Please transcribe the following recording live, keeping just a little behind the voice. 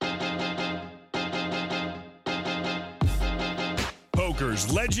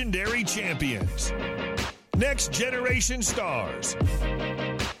Poker's legendary champions, next generation stars,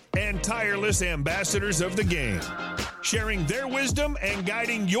 and tireless ambassadors of the game, sharing their wisdom and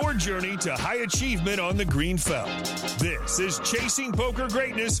guiding your journey to high achievement on the green felt. This is Chasing Poker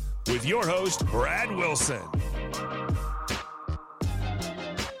Greatness with your host, Brad Wilson.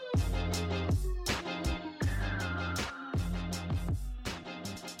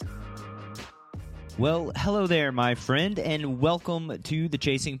 Well, hello there, my friend, and welcome to the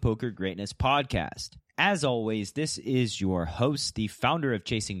Chasing Poker Greatness podcast. As always, this is your host, the founder of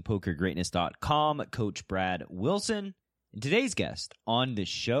ChasingPokerGreatness.com, Coach Brad Wilson. And today's guest on the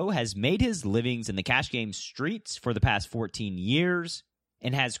show has made his livings in the cash game streets for the past 14 years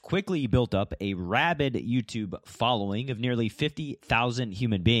and has quickly built up a rabid YouTube following of nearly 50,000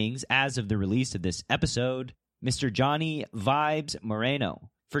 human beings as of the release of this episode, Mr. Johnny Vibes Moreno.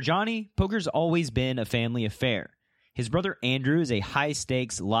 For Johnny, poker's always been a family affair. His brother Andrew is a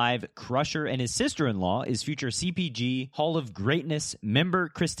high-stakes live crusher, and his sister-in-law is future CPG Hall of Greatness member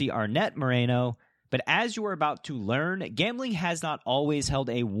Christy Arnett Moreno. But as you are about to learn, gambling has not always held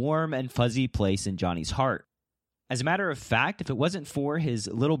a warm and fuzzy place in Johnny's heart. As a matter of fact, if it wasn't for his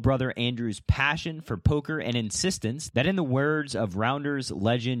little brother Andrew's passion for poker and insistence that, in the words of Rounders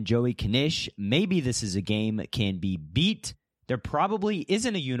legend Joey Knish, maybe this is a game that can be beat, there probably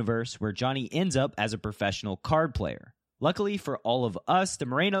isn't a universe where Johnny ends up as a professional card player. Luckily for all of us, the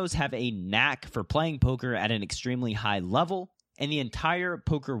Morenos have a knack for playing poker at an extremely high level, and the entire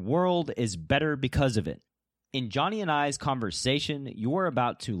poker world is better because of it. In Johnny and I's conversation, you're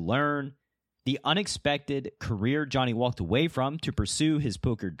about to learn the unexpected career Johnny walked away from to pursue his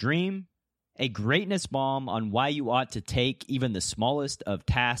poker dream, a greatness bomb on why you ought to take even the smallest of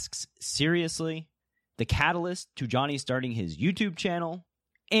tasks seriously, the catalyst to Johnny starting his YouTube channel,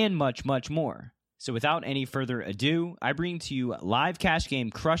 and much, much more. So without any further ado, I bring to you live cash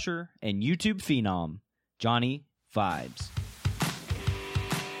game crusher and YouTube phenom, Johnny Vibes.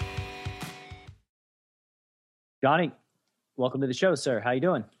 Johnny, welcome to the show, sir. How you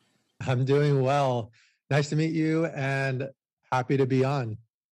doing? I'm doing well. Nice to meet you and happy to be on.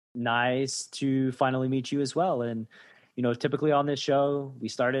 Nice to finally meet you as well. And you know, typically on this show, we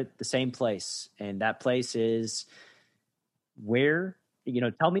start at the same place, and that place is where,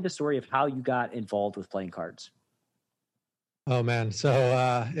 tell me the story of how you got involved with playing cards. Oh, man. So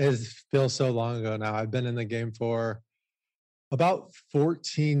it feels so long ago now. I've been in the game for about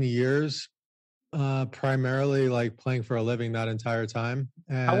 14 years, primarily like playing for a living that entire time.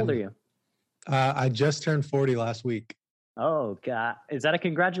 And how old are you? I just turned 40 last week. Oh, God. Is that a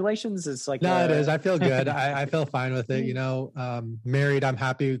congratulations? It's like no, it is. I feel good. I feel fine with it. Married. I'm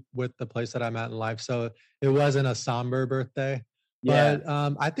happy with the place that I'm at in life. So it wasn't a somber birthday. Yeah.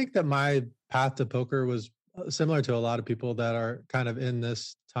 But I think that my path to poker was similar to a lot of people that are kind of in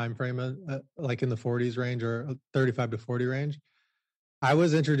this time frame, like in the 40s range or 35 to 40 range. I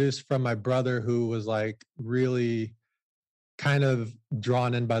was introduced from my brother, who was like really kind of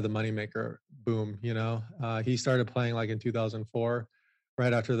drawn in by the moneymaker boom. He started playing like in 2004.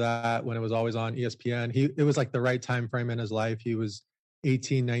 Right after that, when it was always on ESPN, it was like the right time frame in his life. He was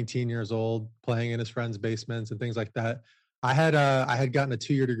 18, 19 years old, playing in his friends' basements and things like that. I had gotten a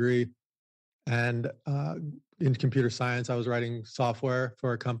 2-year degree and in computer science. I was writing software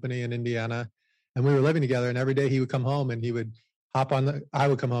for a company in Indiana, and we were living together. And every day he would come home and he would I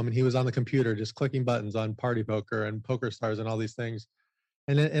would come home and he was on the computer just clicking buttons on Party Poker and Poker Stars and all these things.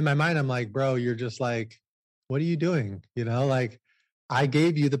 And in my mind, I'm like, bro, you're just like, what are you doing? Like, I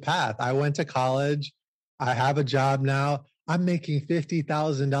gave you the path. I went to college. I have a job now. I'm making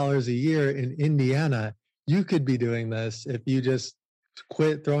 $50,000 a year in Indiana. You could be doing this if you just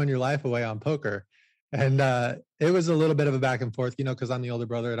quit throwing your life away on poker. And it was a little bit of a back and forth, because I'm the older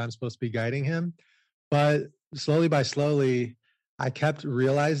brother and I'm supposed to be guiding him. But slowly by slowly, I kept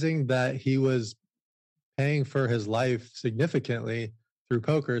realizing that he was paying for his life significantly through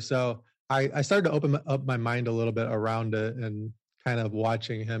poker. So I started to open up my mind a little bit around it and kind of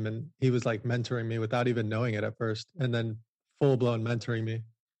watching him. And he was like mentoring me without even knowing it at first, and then full blown mentoring me.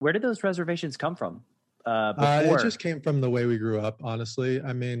 Where did those reservations come from? It just came from the way we grew up, honestly.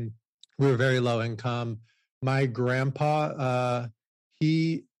 I mean, we were very low income. My grandpa,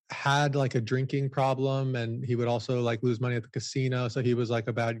 he had like a drinking problem, and he would also like lose money at the casino. So he was like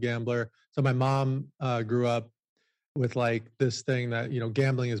a bad gambler. So my mom grew up with like this thing that,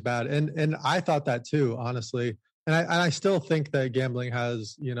 gambling is bad. And I thought that too, honestly. And I still think that gambling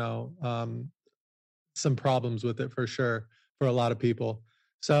has, some problems with it for sure for a lot of people.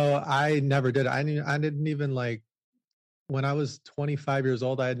 So I never did. I didn't even like, when I was 25 years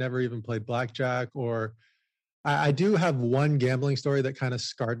old, I had never even played blackjack or I do have one gambling story that kind of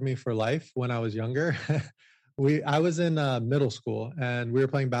scarred me for life when I was younger. I was in middle school and we were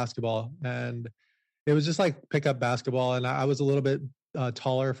playing basketball, and it was just like pickup basketball. And I was a little bit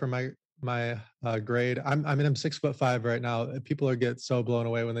taller for my grade. I'm 6'5" right now. People get so blown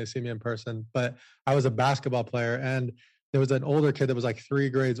away when they see me in person. But I was a basketball player, and there was an older kid that was like 3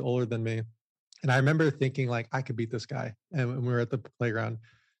 grades older than me. And I remember thinking like I could beat this guy. And we were at the playground.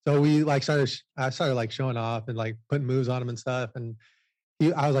 So we like I started like showing off and like putting moves on him and stuff. And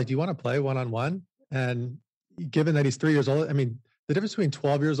I was like, "Do you want to play one-on-one?" And given that he's 3 years old, I mean, the difference between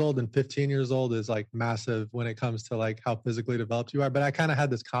 12 years old and 15 years old is like massive when it comes to like how physically developed you are. But I kind of had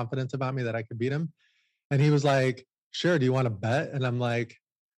this confidence about me that I could beat him. And he was like, "Sure, do you want to bet?" And I'm like,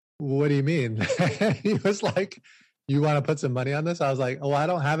 "What do you mean?" He was like, "You want to put some money on this?" I was like, "Oh, I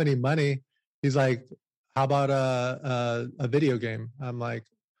don't have any money." He's like, "How about a video game?" I'm like,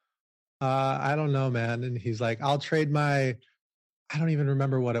 I don't know, man." And he's like, I don't even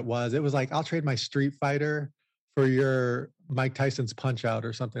remember what it was. It was like, "I'll trade my Street Fighter for your Mike Tyson's Punch Out,"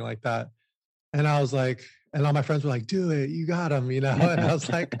 or something like that. And I was like, and all my friends were like, "Do it, you got him," you know? And I was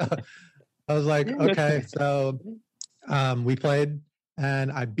like, okay. So we played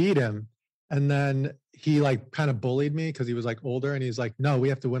and I beat him. And then he like kind of bullied me because he was like older, and he's like, "No, we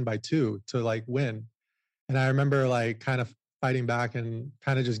have to win by 2 to like win." And I remember like kind of fighting back and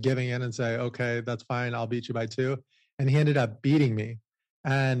kind of just giving in and say, "Okay, that's fine. I'll beat you by 2." And he ended up beating me.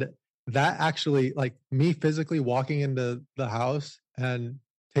 And that actually, like me physically walking into the house and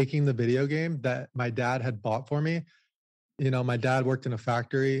taking the video game that my dad had bought for me. My dad worked in a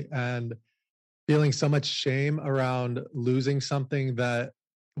factory, and feeling so much shame around losing something that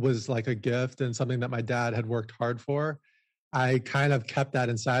was like a gift and something that my dad had worked hard for. I kind of kept that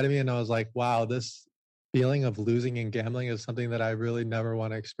inside of me, and I was like, wow, this feeling of losing in gambling is something that I really never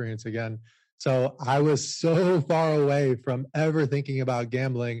want to experience again. So I was so far away from ever thinking about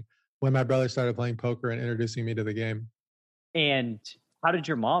gambling when my brother started playing poker and introducing me to the game. And how did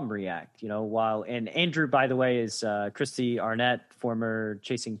your mom react? And Andrew, by the way, is Christy Arnett, former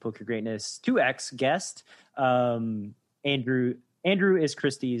Chasing Poker Greatness 2X guest. Andrew is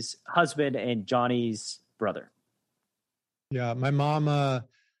Christy's husband and Johnny's brother. Yeah, my mom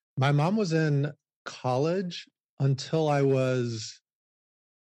was in college until I was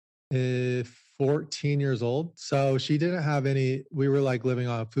 14 years old. So she didn't have we were like living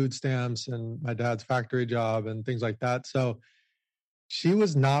on food stamps and my dad's factory job and things like that. So she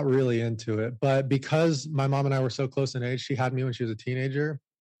was not really into it. But because my mom and I were so close in age, she had me when she was a teenager.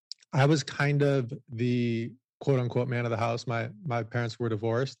 I was kind of the quote unquote man of the house. My parents were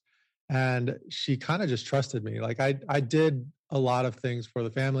divorced, and she kind of just trusted me. Like I did a lot of things for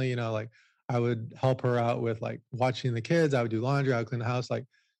the family, like I would help her out with like watching the kids. I would do laundry. I would clean the house.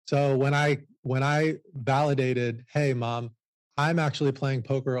 So when I validated, "Hey, Mom, I'm actually playing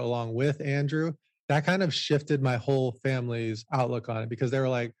poker along with Andrew," that kind of shifted my whole family's outlook on it, because they were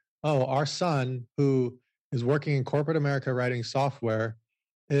like, "Oh, our son, who is working in corporate America writing software,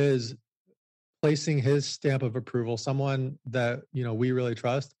 is placing his stamp of approval, someone that we really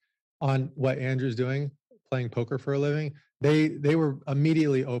trust, on what Andrew's doing, playing poker for a living." They were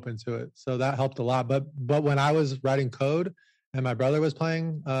immediately open to it, so that helped a lot. But when I was writing code and my brother was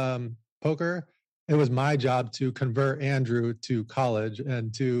playing poker, it was my job to convert Andrew to college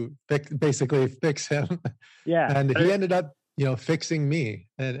and to basically fix him. Yeah. And he ended up, fixing me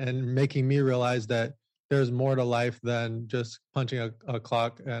and making me realize that there's more to life than just punching a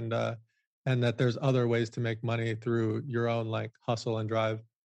clock, and that there's other ways to make money through your own like hustle and drive.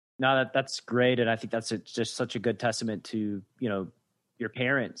 No, that's great. And I think that's just such a good testament to, your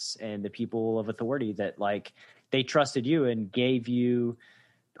parents and the people of authority that like they trusted you and gave you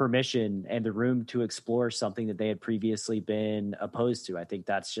permission and the room to explore something that they had previously been opposed to. I think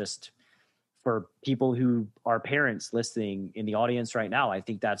that's just, for people who are parents listening in the audience right now, I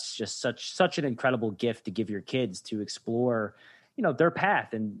think that's just such an incredible gift to give your kids, to explore, their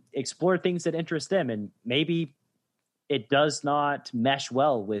path and explore things that interest them. And maybe it does not mesh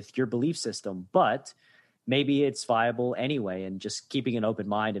well with your belief system, but maybe it's viable anyway. And just keeping an open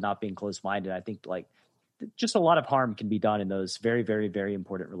mind and not being closed-minded, I think like just a lot of harm can be done in those very, very, very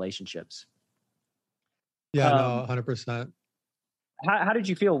important relationships. Yeah, no, 100%. How did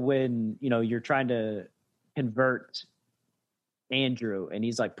you feel when, you're trying to convert Andrew and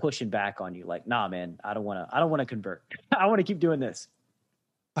he's like pushing back on you? Like, "Nah, man, I don't want to convert. I want to keep doing this."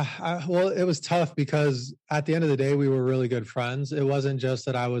 Well, it was tough because at the end of the day, we were really good friends. It wasn't just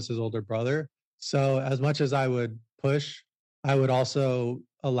that I was his older brother. So as much as I would push, I would also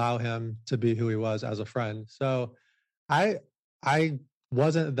allow him to be who he was as a friend. So I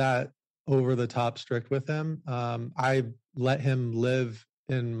wasn't that over the top strict with him. I let him live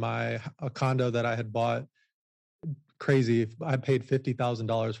in a condo that I had bought. Crazy. I paid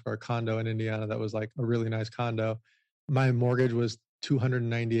 $50,000 for a condo in Indiana that was like a really nice condo. My mortgage was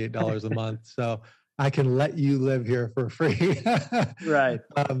 $298 a month. So I can let you live here for free. Right.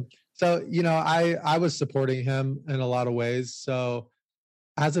 So, I was supporting him in a lot of ways. So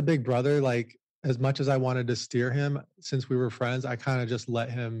as a big brother, like as much as I wanted to steer him, since we were friends, I kind of just let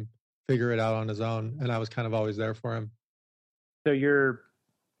him figure it out on his own. And I was kind of always there for him. So you're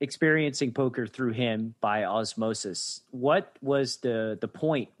experiencing poker through him by osmosis. What was the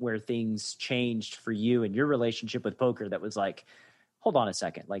point where things changed for you and your relationship with poker that was like, hold on a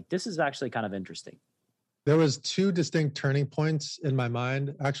second, like this is actually kind of interesting? There was 2 distinct turning points in my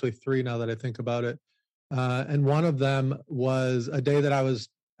mind, actually 3 now that I think about it. And one of them was a day that I was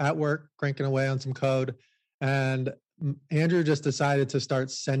at work cranking away on some code, and Andrew just decided to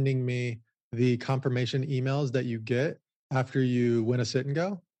start sending me the confirmation emails that you get after you win a sit and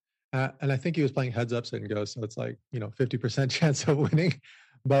go. And I think he was playing heads up sit and go. So it's like, 50% chance of winning.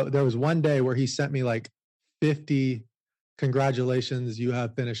 But there was one day where he sent me like 50 congratulations, you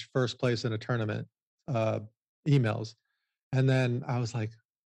have finished first place in a tournament emails. And then I was like,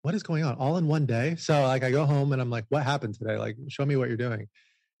 what is going on all in one day? So like I go home and I'm like, what happened today? Like, show me what you're doing.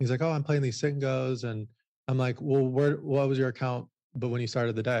 He's like, oh, I'm playing these sit and goes. And I'm like, well, what was your account but when you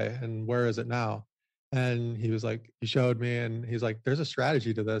started the day, and where is it now? And he was like, he showed me, and he's like, there's a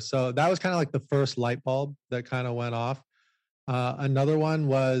strategy to this. So that was kind of like the first light bulb that kind of went off. Another one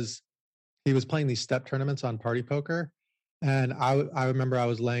was he was playing these step tournaments on Party Poker. And I remember I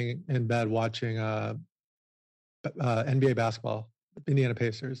was laying in bed watching NBA basketball, Indiana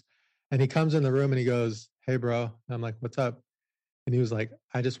Pacers. And he comes in the room and he goes, hey, bro. And I'm like, what's up? And he was like,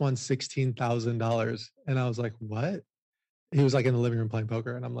 I just won $16,000. And I was like, what? He was like in the living room playing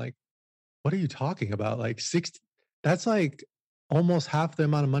poker. And I'm like, what are you talking about? Like that's like almost half the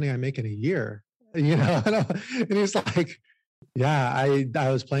amount of money I make in a year, And he's like, yeah,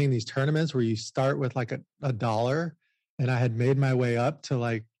 I was playing these tournaments where you start with like a dollar, and I had made my way up to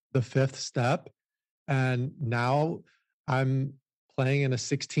like the 5th step. And now I'm playing in a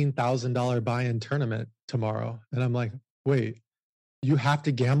 $16,000 buy-in tournament tomorrow. And I'm like, wait, you have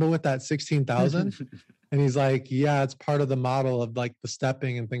to gamble with that 16,000? And he's like, yeah, it's part of the model of like the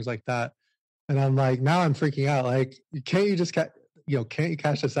stepping and things like that. And I'm like, now I'm freaking out. Like, can't you just, can't you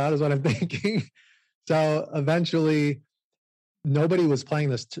cash this out is what I'm thinking. So eventually nobody was playing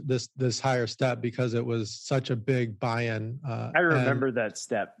this higher step because it was such a big buy-in. I remember that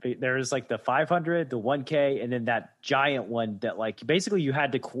step. There was like the 500, the 1K, and then that giant one that like basically you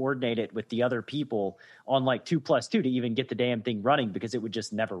had to coordinate it with the other people on like 2+2 to even get the damn thing running because it would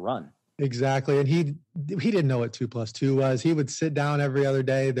just never run. Exactly. And he didn't know what 2+2 was. He would sit down every other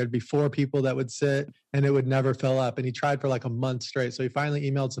day. There'd be 4 people that would sit and it would never fill up. And he tried for like a month straight. So he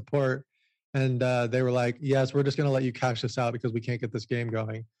finally emailed support, and they were like, yes, we're just going to let you cash this out because we can't get this game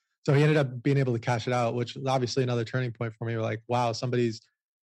going. So he ended up being able to cash it out, which was obviously another turning point for me. We're like, wow, somebody's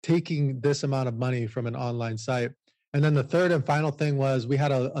taking this amount of money from an online site. And then the third and final thing was we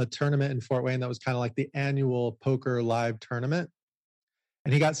had a tournament in Fort Wayne that was kind of like the annual poker live tournament.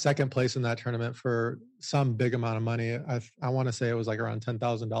 And he got second place in that tournament for some big amount of money. I want to say it was like around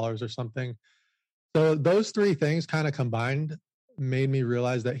 $10,000 or something. So those 3 things kind of combined made me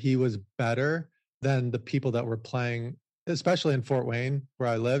realize that he was better than the people that were playing, especially in Fort Wayne where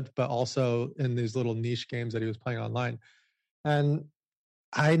I lived, but also in these little niche games that he was playing online. And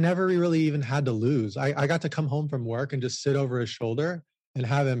I never really even had to lose. I got to come home from work and just sit over his shoulder and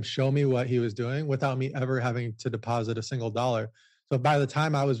have him show me what he was doing without me ever having to deposit a single dollar. So by the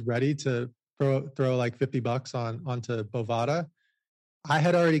time I was ready to throw like $50 onto Bovada, I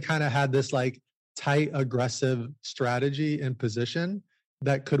had already kind of had this like tight, aggressive strategy and position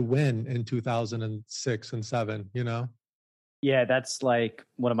that could win in 2006 and 7, Yeah, that's like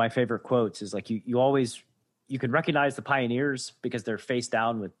one of my favorite quotes is like you can recognize the pioneers because they're face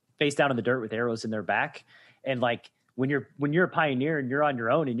down in the dirt with arrows in their back. And like when you're a pioneer and you're on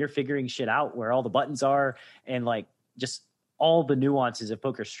your own and you're figuring shit out where all the buttons are and like just all the nuances of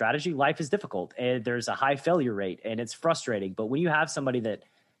poker strategy, life is difficult and there's a high failure rate and it's frustrating. But when you have somebody that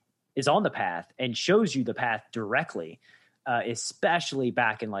is on the path and shows you the path directly, especially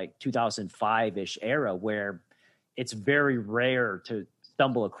back in like 2005-ish era where it's very rare to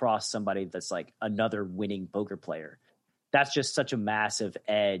stumble across somebody that's like another winning poker player. That's just such a massive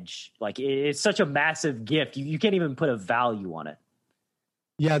edge. Like it's such a massive gift. You can't even put a value on it.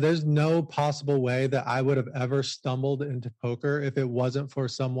 Yeah, there's no possible way that I would have ever stumbled into poker if it wasn't for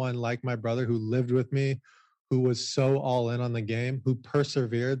someone like my brother who lived with me, who was so all in on the game, who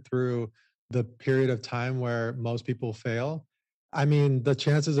persevered through the period of time where most people fail. I mean, the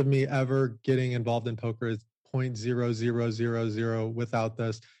chances of me ever getting involved in poker is 0.0000 without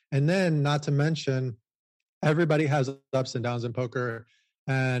this. And then, not to mention, everybody has ups and downs in poker.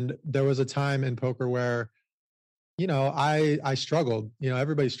 And there was a time in poker where, I struggled.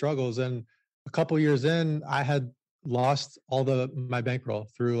 Everybody struggles. And a couple years in, I had lost all my bankroll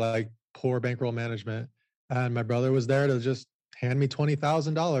through like poor bankroll management. And my brother was there to just hand me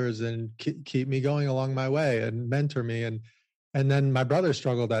 $20,000 and keep me going along my way and mentor me. And then my brother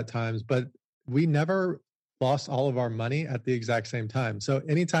struggled at times, but we never lost all of our money at the exact same time. So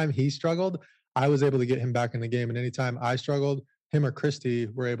anytime he struggled, I was able to get him back in the game. And anytime I struggled, him or Christy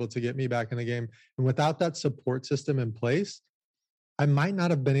were able to get me back in the game. And without that support system in place, I might not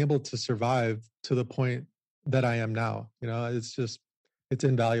have been able to survive to the point that I am now. It's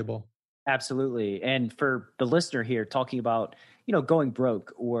invaluable. Absolutely. And for the listener here, talking about, going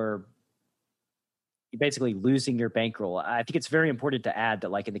broke or basically losing your bankroll, I think it's very important to add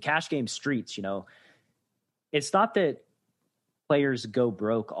that, like, in the cash game streets, it's not that players go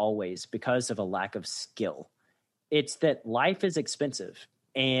broke always because of a lack of skill. It's that life is expensive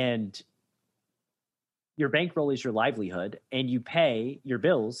and your bankroll is your livelihood and you pay your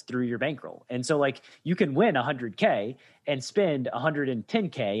bills through your bankroll. And so, like, you can win 100K and spend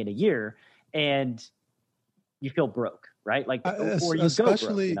 110K in a year and you feel broke, right? Like, or you go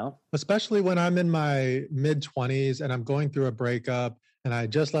broke, Especially when I'm in my mid 20s and I'm going through a breakup and I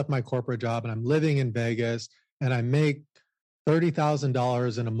just left my corporate job and I'm living in Vegas and I make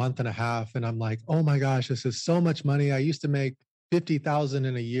 $30,000 in a month and a half. And I'm like, oh my gosh, this is so much money. I used to make 50,000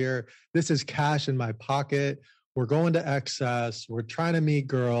 in a year. This is cash in my pocket. We're going to excess. We're trying to meet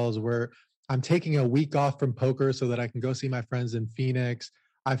girls. I'm taking a week off from poker so that I can go see my friends in Phoenix.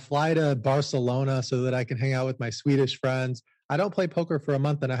 I fly to Barcelona so that I can hang out with my Swedish friends. I don't play poker for a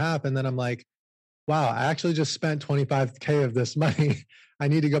month and a half. And then I'm like, wow, I actually just spent 25K of this money. I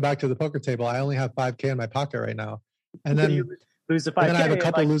need to go back to the poker table. I only have 5K in my pocket right now. And then you lose the 5K. And then I have a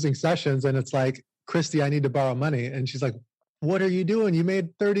couple losing sessions and it's like, Christy, I need to borrow money. And she's like, what are you doing? You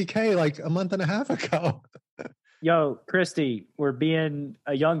made 30K like a month and a half ago. Yo, Christy, we're being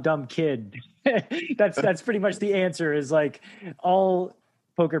a young, dumb kid. That's pretty much the answer, is like all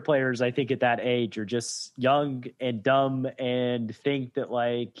poker players, I think, at that age are just young and dumb and think that,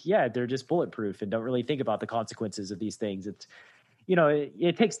 like, yeah, they're just bulletproof and don't really think about the consequences of these things. It's,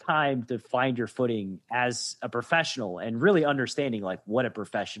 it takes time to find your footing as a professional and really understanding like what a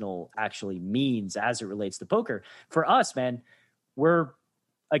professional actually means as it relates to poker. For us, man, we're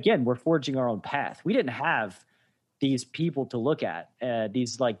forging our own path. We didn't have these people to look at,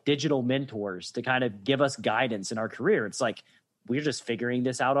 these like digital mentors to kind of give us guidance in our career. It's like, we're just figuring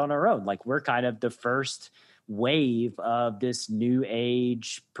this out on our own. Like, we're kind of the first wave of this new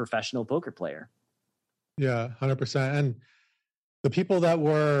age professional poker player. Yeah, 100%. And the people that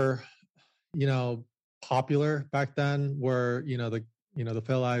were, popular back then were, the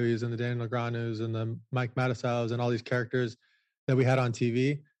Phil Ivies and the Daniel Negreanu's and the Mike Matusows and all these characters that we had on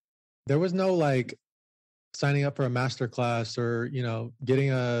TV. There was no like signing up for a masterclass or,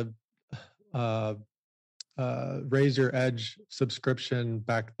 getting a Raise Your Edge subscription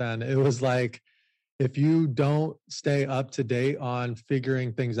back then. It was like, if you don't stay up to date on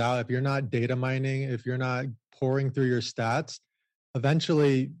figuring things out, if you're not data mining, if you're not pouring through your stats,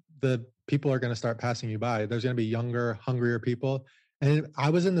 eventually the people are going to start passing you by. There's going to be younger, hungrier people. And I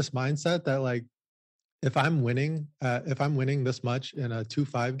was in this mindset that, like, if I'm winning this much in a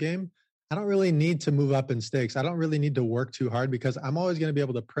 2-5 game, I don't really need to move up in stakes. I don't really need to work too hard because I'm always going to be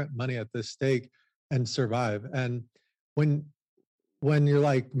able to print money at this stake and survive. And when you're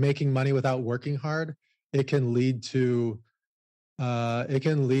like making money without working hard, it can lead to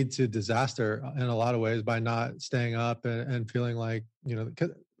disaster in a lot of ways by not staying up and feeling like,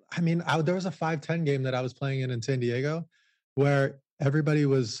 there was a 5-10 game that I was playing in San Diego where everybody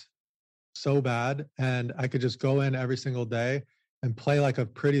was so bad and I could just go in every single day and play like a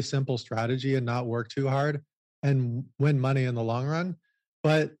pretty simple strategy and not work too hard and win money in the long run.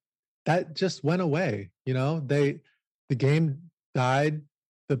 But that just went away. The game died.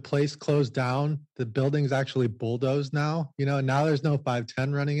 The place closed down. The building's actually bulldozed now, and now there's no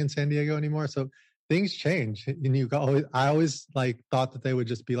 5-10 running in San Diego anymore. So things change. And I always like thought that they would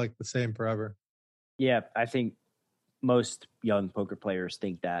just be like the same forever. Yeah. I think most young poker players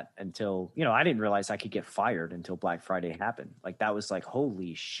think that until, I didn't realize I could get fired until Black Friday happened. Like, that was like,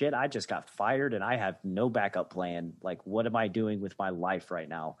 holy shit, I just got fired and I have no backup plan. Like, what am I doing with my life right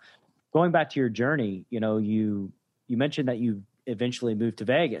now? Going back to your journey, you mentioned that you eventually moved to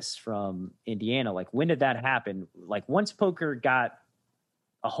Vegas from Indiana. Like, when did that happen? Like, once poker got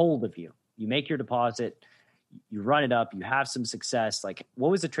a hold of you, you make your deposit, you run it up, you have some success. Like,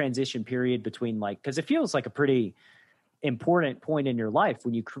 what was the transition period between, like, because it feels like a pretty important point in your life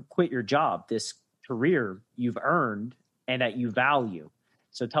when you quit your job, this career you've earned and that you value.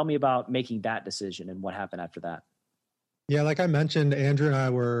 So tell me about making that decision and what happened after that. Yeah, like I mentioned, Andrew and I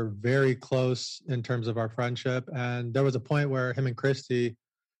were very close in terms of our friendship. And there was a point where him and Christy,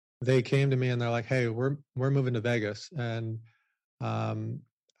 they came to me and they're like, hey, we're moving to Vegas. And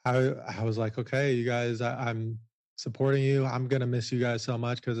I was like, okay, you guys, I'm supporting you. I'm going to miss you guys so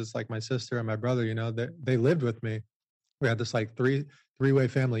much because it's like my sister and my brother, you know, they lived with me. We had this like three-way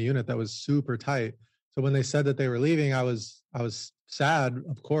family unit that was super tight. So when they said that they were leaving, I was sad,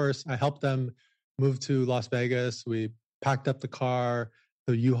 of course. I helped them move to Las Vegas. We packed up the car,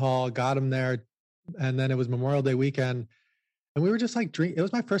 the U-Haul, got them there. And then it was Memorial Day weekend. And we were just like it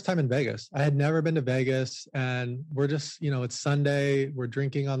was my first time in Vegas. I had never been to Vegas. And we're just, it's Sunday. We're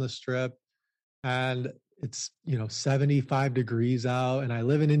drinking on the strip. And it's, 75 degrees out. And I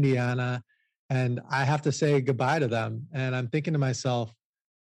live in Indiana. And I have to say goodbye to them. And I'm thinking to myself,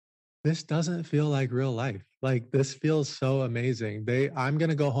 this doesn't feel like real life. Like, this feels so amazing. I'm going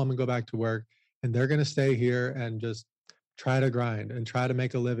to go home and go back to work, and they're going to stay here and just try to grind and try to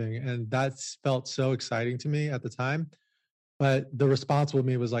make a living. And that felt so exciting to me at the time. But the responsible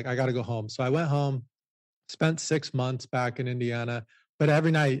me was like, I got to go home. So I went home, spent 6 months back in Indiana. But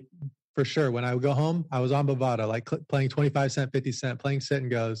every night, for sure, when I would go home, I was on Bovada, like playing 25 cent, 50 cent, playing sit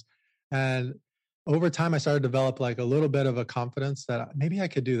and goes. And over time, I started to develop like a little bit of a confidence that maybe I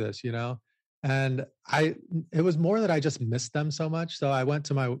could do this, And it was more that I just missed them so much. So I went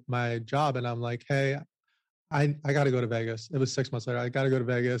to my job and I'm like, hey, I got to go to Vegas. It was 6 months later. I got to go to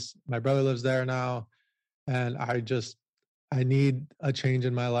Vegas. My brother lives there now. And I need a change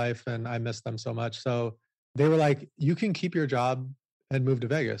in my life and I miss them so much. So they were like, you can keep your job and move to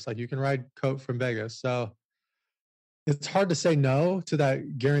Vegas. Like, you can ride coat from Vegas. So it's hard to say no to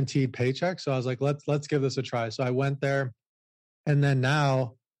that guaranteed paycheck. So I was like, let's give this a try. So I went there, and then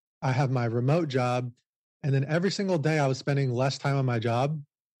now I have my remote job. And then every single day I was spending less time on my job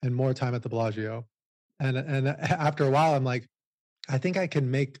and more time at the Bellagio. And after a while, I'm like, I think I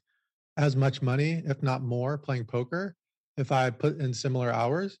can make as much money, if not more, playing poker if I put in similar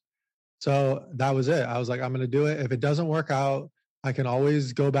hours. So that was it. I was like, I'm going to do it. If it doesn't work out, I can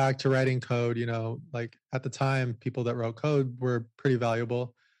always go back to writing code. Like at the time, people that wrote code were pretty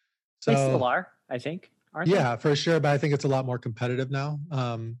valuable. So they still are, I think, aren't they? Yeah, for sure. But I think it's a lot more competitive now.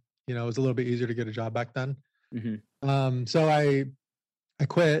 It was a little bit easier to get a job back then. Mm-hmm. So I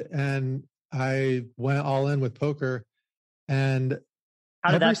quit and I went all in with poker. And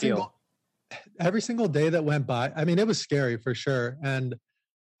how did that feel? Every single day that went by, I mean, it was scary for sure. And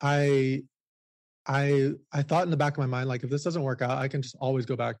I thought in the back of my mind, like, if this doesn't work out, I can just always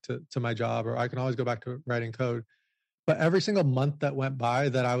go back to my job, or I can always go back to writing code. But every single month that went by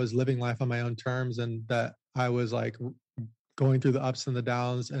that I was living life on my own terms, and that I was like going through the ups and the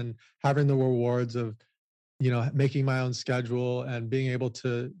downs and having the rewards of, making my own schedule and being able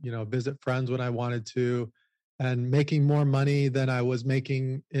to, visit friends when I wanted to, and making more money than I was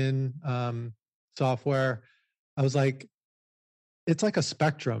making in software. I was like, it's like a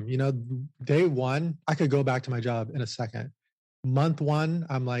spectrum, day one, I could go back to my job in a second. Month one,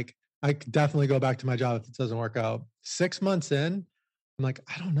 I'm like, I could definitely go back to my job if it doesn't work out. 6 months in, I'm like,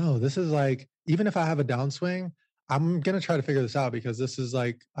 I don't know. This is like, even if I have a downswing, I'm going to try to figure this out, because this is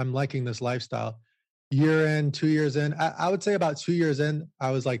like, I'm liking this lifestyle. Year in, 2 years in, I would say about 2 years in,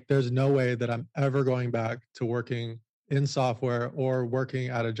 I was like, there's no way that I'm ever going back to working in software or working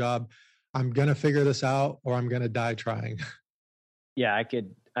at a job. I'm going to figure this out, or I'm going to die trying. Yeah,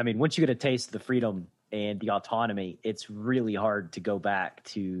 once you get a taste of the freedom and the autonomy, it's really hard to go back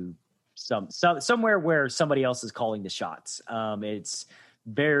to somewhere where somebody else is calling the shots. It's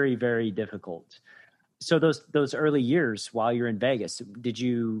very, very difficult. So those early years while you're in Vegas, did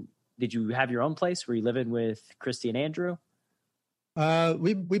you have your own place? Were you living with Christy and Andrew?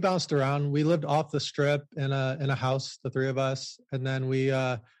 We bounced around. We lived off the strip in a house, the three of us, and then we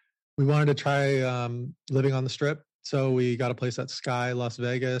wanted to try living on the strip. So we got a place at Sky Las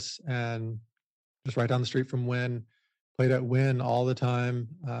Vegas, and just right down the street from Wynn. Played at Wynn all the time.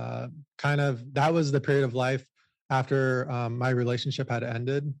 That was the period of life after my relationship had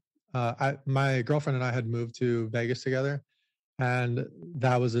ended. My girlfriend and I had moved to Vegas together, and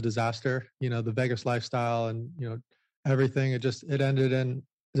that was a disaster. The Vegas lifestyle and everything. It ended in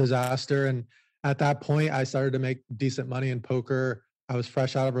disaster. And at that point, I started to make decent money in poker. I was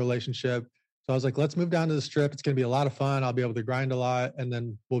fresh out of a relationship. So I was like, let's move down to the Strip. It's going to be a lot of fun. I'll be able to grind a lot, and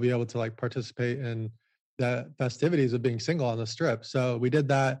then we'll be able to like participate in the festivities of being single on the Strip. So we did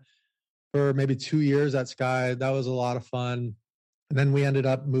that for maybe 2 years at Sky. That was a lot of fun. And then we ended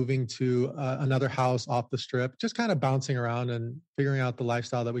up moving to another house off the Strip, just kind of bouncing around and figuring out the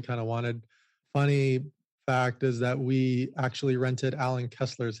lifestyle that we kind of wanted. Funny fact is that we actually rented Alan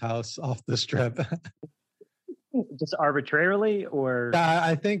Kessler's house off the Strip. Just arbitrarily, or?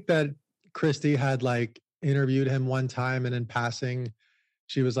 I think that Christy had like interviewed him one time, and in passing,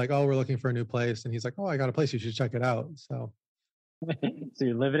 she was like, "Oh, we're looking for a new place," and he's like, "Oh, I got a place. You should check it out." So, so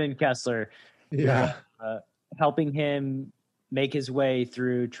you're living in Kessler, yeah, helping him make his way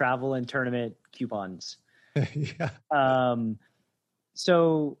through travel and tournament coupons. Yeah.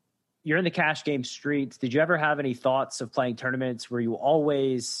 So you're in the cash game streets. Did you ever have any thoughts of playing tournaments? Were you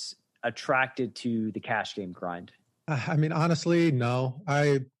always attracted to the cash game grind? I mean, honestly, no.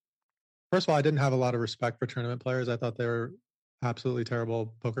 First of all, I didn't have a lot of respect for tournament players. I thought they were absolutely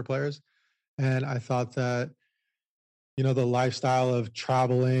terrible poker players. And I thought that, you know, the lifestyle of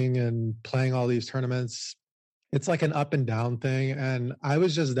traveling and playing all these tournaments, it's like an up and down thing. And I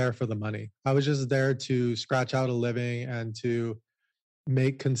was just there for the money. I was just there to scratch out a living and to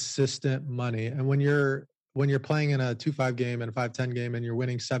make consistent money. And when you're playing in a 2-5 game and a 5-10 game and you're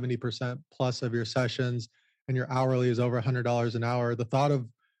winning 70% plus of your sessions and your hourly is over $100 an hour, the thought of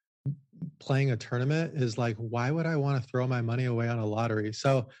playing a tournament is like, why would I want to throw my money away on a lottery?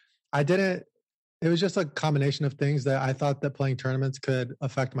 So I didn't. It was just a combination of things that I thought that playing tournaments could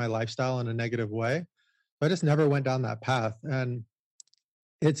affect my lifestyle in a negative way. I just never went down that path. And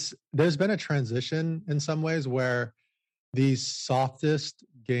there's been a transition in some ways where the softest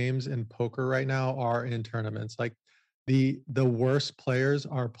games in poker right now are in tournaments. Like the worst players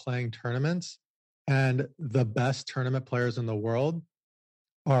are playing tournaments, and the best tournament players in the world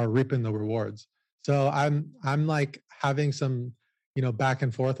are reaping the rewards. So I'm like having some, you know, back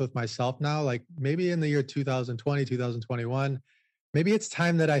and forth with myself now. Like maybe in the year 2020, 2021, maybe it's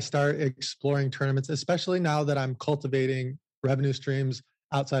time that I start exploring tournaments, especially now that I'm cultivating revenue streams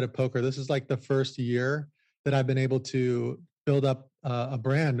outside of poker. This is like the first year that I've been able to build up a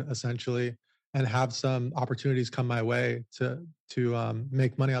brand essentially and have some opportunities come my way to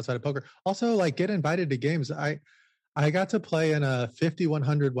make money outside of poker. Also, like get invited to games. I got to play in a 50,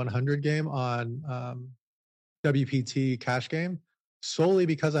 100, 100 game on WPT Cash Game solely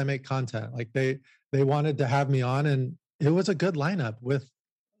because I make content. Like they wanted to have me on, and it was a good lineup with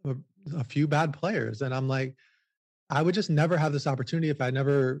a few bad players. And I'm like, I would just never have this opportunity if I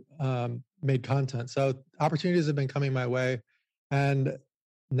never made content. So opportunities have been coming my way. And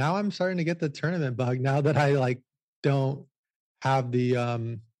now I'm starting to get the tournament bug now that I like don't have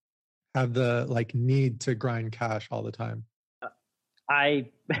the like need to grind cash all the time.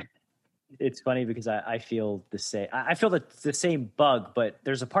 It's funny because I feel the same. I feel the same bug, but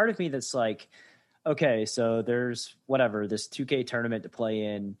there's a part of me that's like, okay, so there's whatever, this 2K tournament to play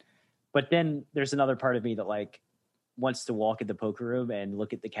in. But then there's another part of me that like wants to walk in the poker room and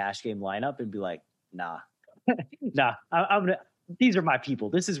look at the cash game lineup and be like, nah, I'm gonna, these are my people.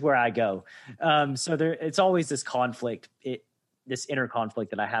 This is where I go. So it's always this conflict, this inner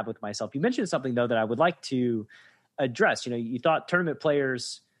conflict that I have with myself. You mentioned something though that I would like to address. You know, you thought tournament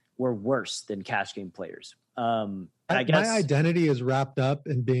players were worse than cash game players. I guess my identity is wrapped up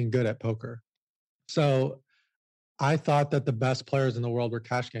in being good at poker. So I thought that the best players in the world were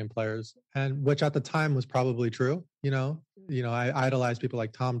cash game players, and which at the time was probably true. You know, I idolized people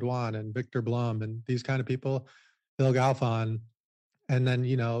like Tom Dwan and Victor Blum and these kind of people, Bill Galfon. And then,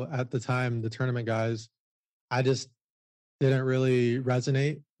 you know, at the time, the tournament guys, I just didn't really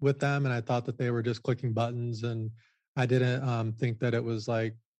resonate with them. And I thought that they were just clicking buttons. And I didn't think that it was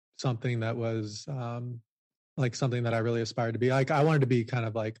like something that was like something that I really aspired to be. Like I wanted to be kind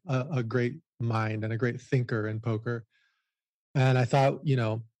of like a great mind and a great thinker in poker. And I thought, you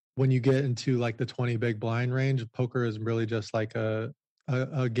know, when you get into like the 20 big blind range, poker is really just like a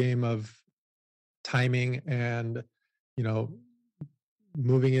game of timing and, you know,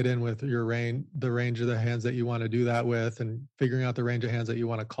 moving it in with the range of the hands that you want to do that with, and figuring out the range of hands that you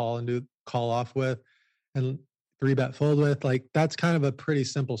want to call off with and 3-bet fold with. Like that's kind of a pretty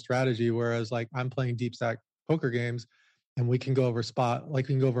simple strategy. Whereas like I'm playing deep stack poker games and we can go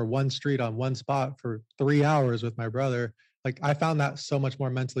over one street on one spot for 3 hours with my brother. Like I found that so much more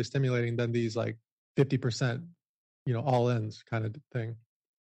mentally stimulating than these like 50%, you know, all ins kind of thing.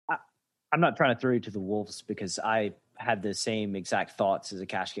 I'm not trying to throw you to the wolves because I had the same exact thoughts as a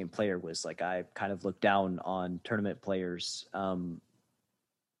cash game player. Was like, I kind of looked down on tournament players.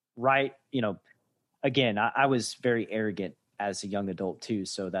 Right. You know, again, I was very arrogant as a young adult too.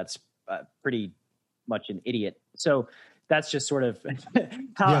 So that's pretty much an idiot. So that's just sort of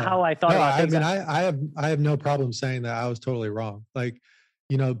how I thought about things. I mean, I have no problem saying that I was totally wrong. Like,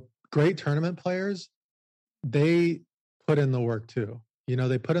 great tournament players, they put in the work too.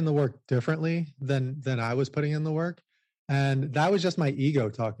 They put in the work differently than I was putting in the work. And that was just my ego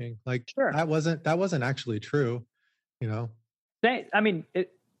talking. Like, sure. that wasn't actually true, I mean,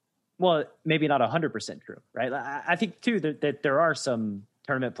 well, maybe not 100% true, right? I think too that there are some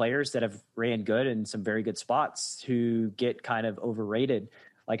tournament players that have ran good in some very good spots who get kind of overrated.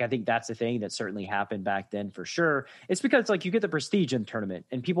 Like, I think that's the thing that certainly happened back then for sure. It's because like you get the prestige in the tournament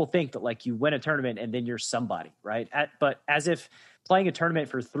and people think that like you win a tournament and then you're somebody, right? But as if playing a tournament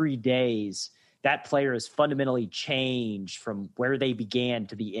for 3 days, that player has fundamentally changed from where they began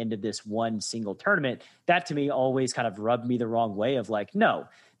to the end of this one single tournament. That to me always kind of rubbed me the wrong way of like, no,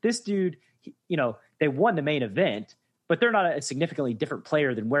 this dude, they won the main event, but they're not a significantly different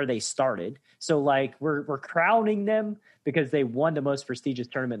player than where they started. So like we're crowning them because they won the most prestigious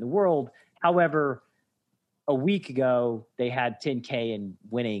tournament in the world. However, a week ago they had 10K in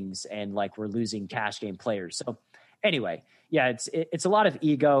winnings and like we're losing cash game players. So anyway, yeah, it's a lot of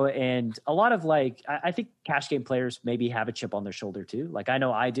ego and a lot of like, I think cash game players maybe have a chip on their shoulder too. Like I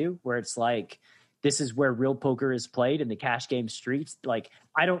know I do, where it's like, this is where real poker is played in the cash game streets. Like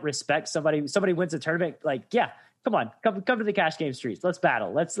I don't respect somebody wins a tournament. Like, yeah, come on, come to the cash game streets. Let's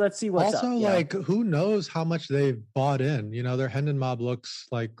battle. Let's see what's also, up. Also, like, who knows how much they've bought in? Their Hendon Mob looks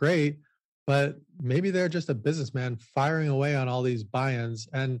like great, but maybe they're just a businessman firing away on all these buy-ins.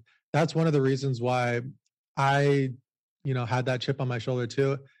 And that's one of the reasons why I, had that chip on my shoulder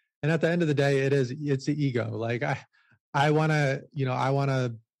too. And at the end of the day, it's the ego. Like I want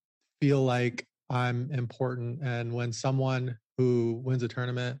to feel like I'm important. And when someone who wins a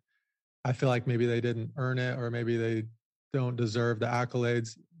tournament, I feel like maybe they didn't earn it or maybe they don't deserve the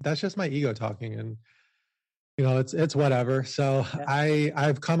accolades. That's just my ego talking. And, it's whatever. So yeah.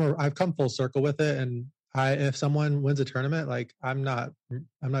 I've come full circle with it. And if someone wins a tournament, like I'm not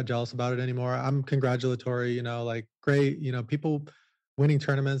jealous about it anymore. I'm congratulatory, like great, people winning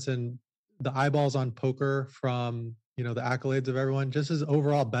tournaments and the eyeballs on poker from, the accolades of everyone just is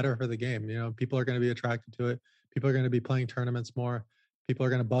overall better for the game. People are going to be attracted to it. People are going to be playing tournaments more. People are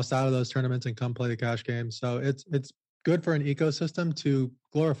going to bust out of those tournaments and come play the cash game. So it's good for an ecosystem to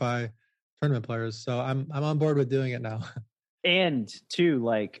glorify tournament players. So I'm on board with doing it now. And too,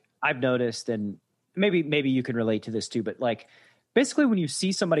 like I've noticed, and maybe you can relate to this too, but like basically when you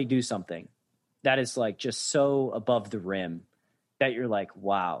see somebody do something that is like just so above the rim that you're like,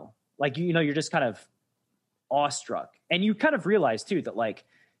 wow, like, you're just kind of awestruck. And you kind of realize too, that like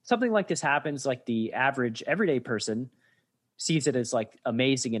something like this happens, like the average everyday person sees it as like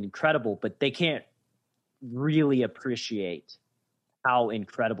amazing and incredible, but they can't really appreciate how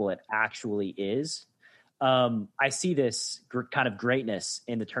incredible it actually is. I see this kind of greatness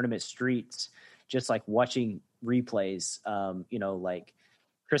in the tournament streets, just like watching replays, like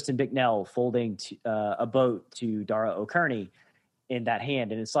Kristen Bicknell folding a boat to Dara O'Kearney in that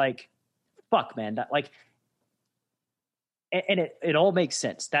hand. And it's like, fuck, man, that like, and it all makes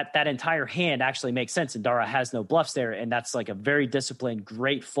sense. That entire hand actually makes sense. And Dara has no bluffs there. And that's like a very disciplined,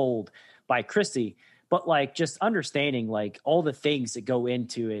 great fold by Christy. But like just understanding like all the things that go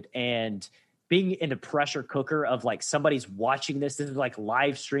into it and being in the pressure cooker of like somebody's watching this is like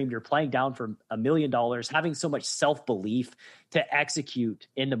live streamed. You're playing down for $1 million, having so much self-belief to execute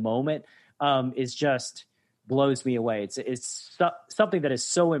in the moment is just blows me away. It's something that is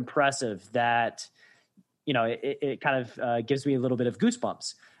so impressive that, it kind of gives me a little bit of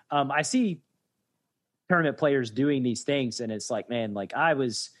goosebumps. I see tournament players doing these things and it's like, man, like I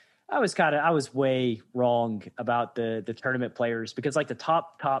was way wrong about the tournament players because like the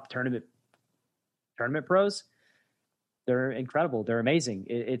top tournament pros, they're incredible. They're amazing.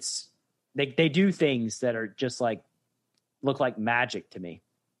 They do things that are just like, look like magic to me.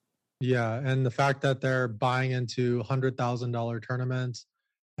 Yeah. And the fact that they're buying into $100,000 tournaments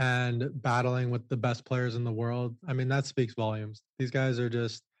and battling with the best players in the world. I mean, that speaks volumes. These guys are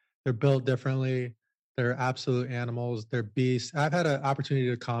they're built differently. They're absolute animals. They're beasts. I've had an opportunity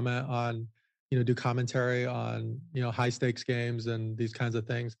to comment on, do commentary on, high stakes games and these kinds of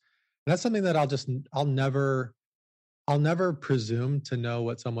things. And that's something that I'll never presume to know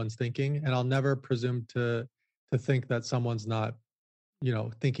what someone's thinking. And I'll never presume to think that someone's not,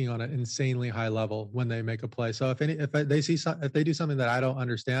 thinking on an insanely high level when they make a play. So if they do something that I don't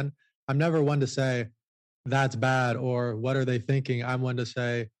understand, I'm never one to say that's bad or what are they thinking? I'm one to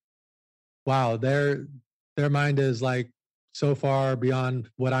say, wow, their mind is like so far beyond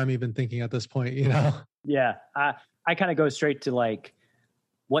what I'm even thinking at this point, Yeah. I kind of go straight to like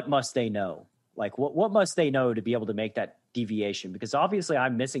what must they know? Like what must they know to be able to make that deviation? Because obviously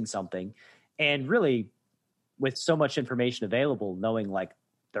I'm missing something, and really with so much information available, knowing like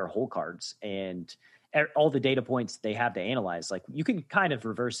their hole cards and all the data points they have to analyze, like you can kind of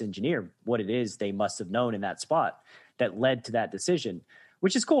reverse engineer what it is they must have known in that spot that led to that decision,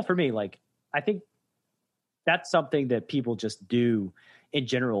 which is cool for me. Like, I think that's something that people just do in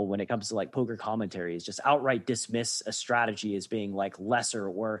general when it comes to like poker commentary, is just outright dismiss a strategy as being like lesser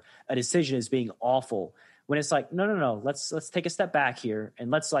or a decision as being awful, when it's like, no, let's take a step back here and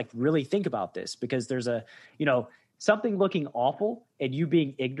let's like really think about this, because there's a, something looking awful and you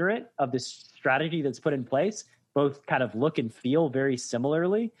being ignorant of this strategy that's put in place both kind of look and feel very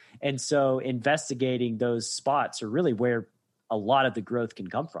similarly. And so investigating those spots are really where a lot of the growth can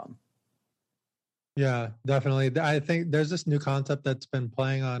come from. Yeah, definitely. I think there's this new concept that's been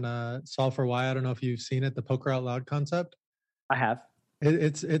playing on Solve for Why. I don't know if you've seen it, the Poker Out Loud concept. I have.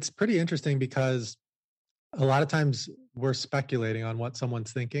 It's pretty interesting because a lot of times we're speculating on what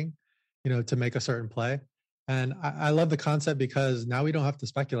someone's thinking, to make a certain play. And I love the concept because now we don't have to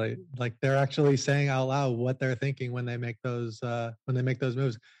speculate. Like, they're actually saying out loud what they're thinking when they make those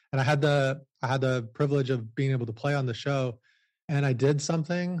moves. And I had the privilege of being able to play on the show, and I did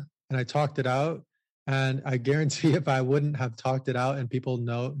something and I talked it out. And I guarantee if I wouldn't have talked it out and people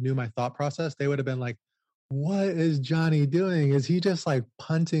knew my thought process, they would have been like, what is Johnny doing? Is he just like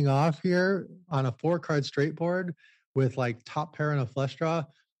punting off here on a 4-card straight board with like top pair and a flush draw?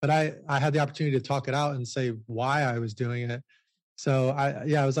 But I had the opportunity to talk it out and say why I was doing it. So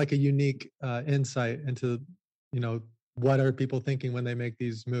it was like a unique insight into, what are people thinking when they make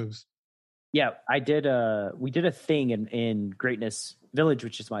these moves? Yeah, we did a thing in Greatness Village,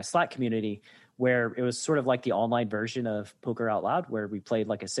 which is my Slack community, where it was sort of like the online version of Poker Out Loud, where we played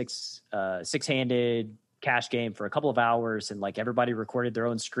like a six-handed cash game for a couple of hours, and like everybody recorded their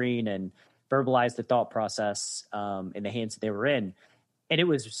own screen and verbalized the thought process in the hands that they were in. And it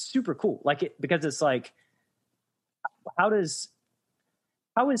was super cool. Because it's like, how is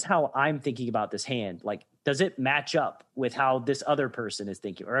how I'm thinking about this hand? Like, does it match up with how this other person is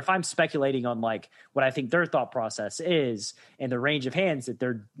thinking? Or if I'm speculating on like what I think their thought process is and the range of hands that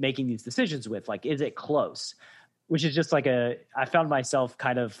they're making these decisions with, like, is it close? Which is just like I found myself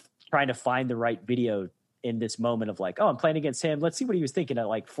kind of trying to find the right video in this moment of like, oh, I'm playing against him. Let's see what he was thinking at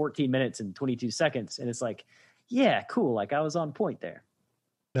like 14 minutes and 22 seconds. And it's like, yeah, cool. Like, I was on point there.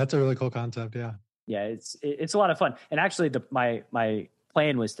 That's a really cool concept. Yeah. Yeah. It's a lot of fun. And actually my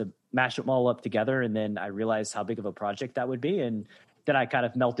plan was to mash them all up together. And then I realized how big of a project that would be. And then I kind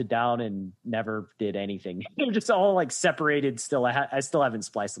of melted down and never did anything. They're just all like separated still. I still haven't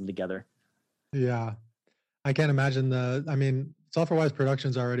spliced them together. Yeah. I can't imagine Solve for Why's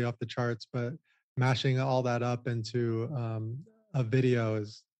production's already off the charts, but mashing all that up into a video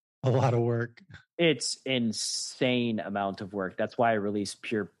is a lot of work. It's insane amount of work. That's why I release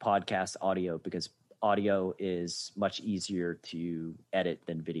pure podcast audio, because audio is much easier to edit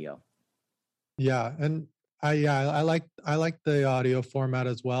than video. Yeah. And I like the audio format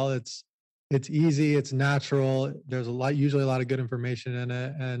as well. It's easy, it's natural. There's usually a lot of good information in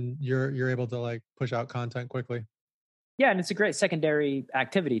it, and you're able to like push out content quickly. Yeah, and it's a great secondary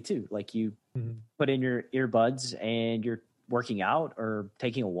activity too. Like, you put in your earbuds and you're working out or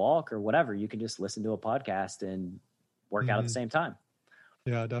taking a walk or whatever. You can just listen to a podcast and work out at the same time.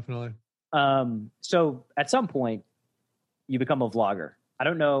 Yeah, definitely. So at some point you become a vlogger. I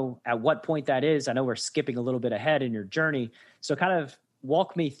don't know at what point that is. I know we're skipping a little bit ahead in your journey. So kind of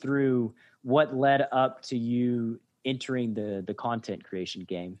walk me through what led up to you entering the content creation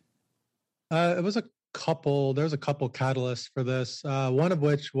game. There's a couple catalysts for this. One of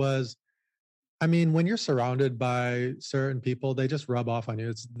which was, when you're surrounded by certain people, they just rub off on you.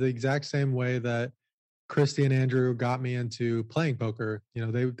 It's the exact same way that Christy and Andrew got me into playing poker.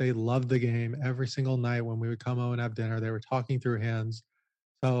 They loved the game. Every single night when we would come home and have dinner, they were talking through hands.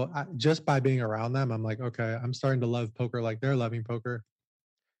 So just by being around them, I'm like, okay, I'm starting to love poker like they're loving poker.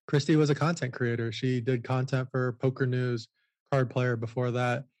 Christy was a content creator. She did content for Poker News, Card Player before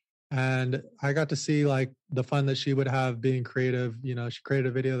that. And I got to see like the fun that she would have being creative. She created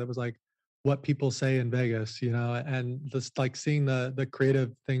a video that was like what people say in Vegas, and just like seeing the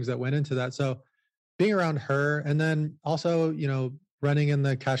creative things that went into that. So being around her, and then also, running in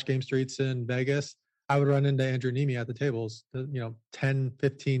the cash game streets in Vegas, I would run into Andrew Nemi at the tables, 10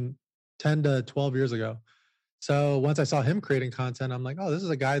 to 12 years ago. So once I saw him creating content, I'm like, oh, this is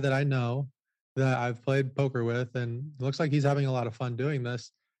a guy that I know, that I've played poker with, and it looks like he's having a lot of fun doing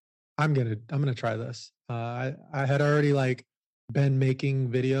this. I'm gonna try this. I had already like been making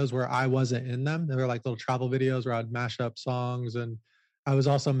videos where I wasn't in them. They were like little travel videos where I'd mash up songs and I was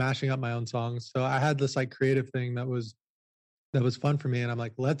also mashing up my own songs. So I had this like creative thing that was fun for me. And I'm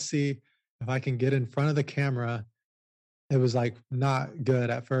like, let's see if I can get in front of the camera. It was like not good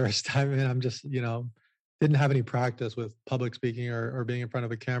at first. I mean, I'm just, didn't have any practice with public speaking or being in front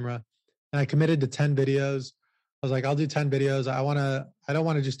of a camera. And I committed to 10 videos. I was like, I'll do 10 videos. I don't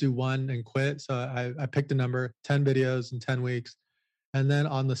want to just do one and quit. So I picked a number, 10 videos in 10 weeks. And then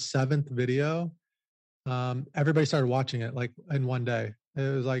on the 7th video, everybody started watching it like in one day.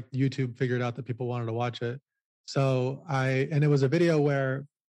 It was like YouTube figured out that people wanted to watch it. So and it was a video where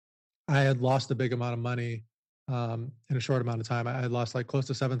I had lost a big amount of money in a short amount of time. I had lost like close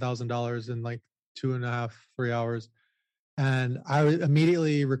to $7,000 in like 2.5, 3 hours. And I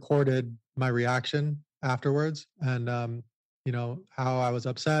immediately recorded my reaction afterwards and, how I was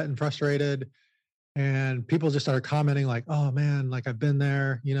upset and frustrated. And people just started commenting like, oh man, like I've been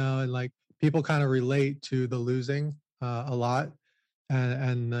there, and like people kind of relate to the losing a lot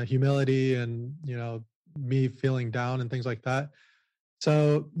and the humility and, me feeling down and things like that.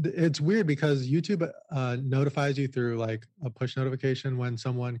 So it's weird because YouTube notifies you through like a push notification when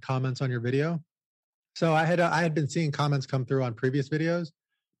someone comments on your video. So I had been seeing comments come through on previous videos,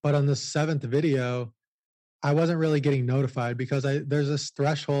 but on the 7th video, I wasn't really getting notified because there's this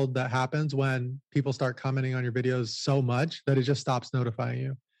threshold that happens when people start commenting on your videos so much that it just stops notifying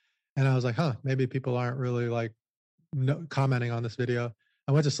you. And I was like, maybe people aren't really like commenting on this video.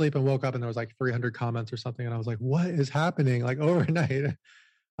 I went to sleep and woke up and there was like 300 comments or something. And I was like, what is happening? Like overnight.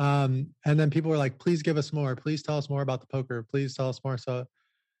 And then people were like, please give us more. Please tell us more about the poker. Please tell us more. So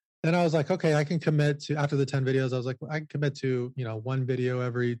then I was like, okay, I can commit to, after the 10 videos, I was like, I can commit to, one video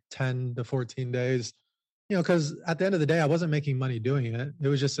every 10 to 14 days, because at the end of the day, I wasn't making money doing it. It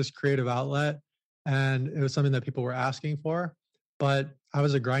was just this creative outlet and it was something that people were asking for, but I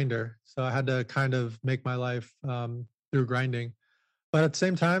was a grinder. So I had to kind of make my life through grinding. But at the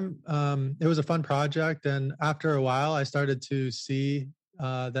same time, it was a fun project. And after a while, I started to see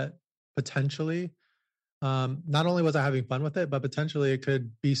that potentially, not only was I having fun with it, but potentially it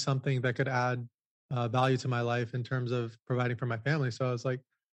could be something that could add value to my life in terms of providing for my family. So I was like,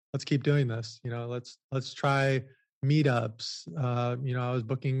 let's keep doing this. Let's try meetups. I was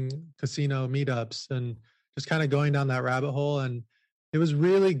booking casino meetups and just kind of going down that rabbit hole. And it was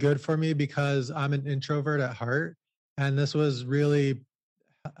really good for me because I'm an introvert at heart. And this was really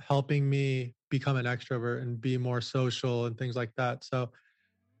helping me become an extrovert and be more social and things like that. So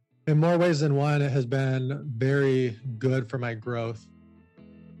in more ways than one, it has been very good for my growth.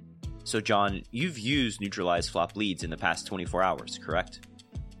 So John, you've used Neutralize flop leads in the past 24 hours, correct?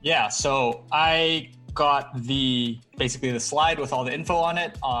 Yeah, so I got basically the slide with all the info on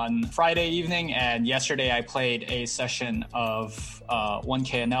it on Friday evening, and yesterday I played a session of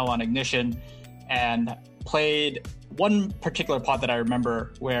 1KNL on Ignition and played one particular pot that I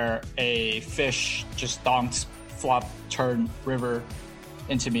remember where a fish just donked flop turn river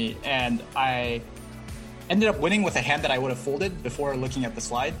into me, and I ended up winning with a hand that I would have folded before looking at the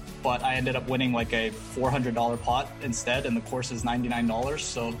slide, but I ended up winning like a $400 pot instead, and the course is $99,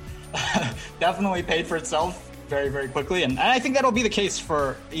 so definitely paid for itself very, very quickly. And I think that'll be the case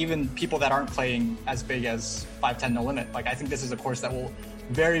for even people that aren't playing as big as 5-10 no limit. Like, I think this is a course that will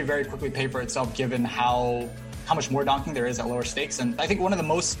very, very quickly pay for itself given how much more donking there is at lower stakes. And I think one of the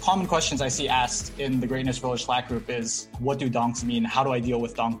most common questions I see asked in the Greatness Village Slack group is, what do donks mean? How do I deal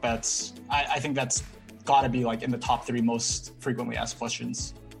with donk bets? I think that's got to be like in the top 3 most frequently asked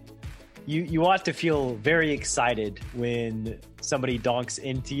questions. You ought to feel very excited when somebody donks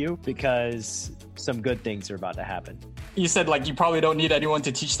into you because some good things are about to happen. You said like you probably don't need anyone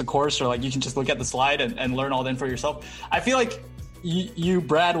to teach the course, or like you can just look at the slide and learn all the info yourself. I feel like you,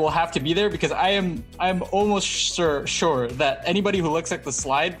 Brad, will have to be there because I'm almost sure that anybody who looks at the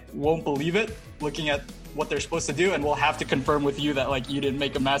slide won't believe it looking at what they're supposed to do, and we'll have to confirm with you that like you didn't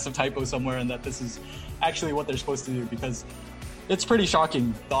make a massive typo somewhere and that this is actually what they're supposed to do, because it's pretty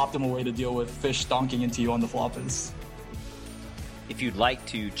shocking the optimal way to deal with fish donking into you on the flop is. If you'd like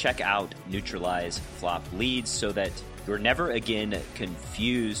to check out Neutralize flop leads so that you're never again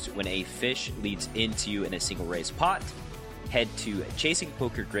confused when a fish leads into you in a single raise pot, head to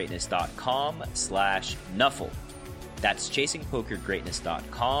chasingpokergreatness.com/nuffle. That's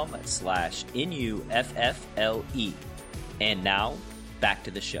chasingpokergreatness.com/NUFFLE. And now, back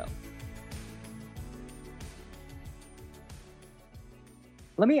to the show.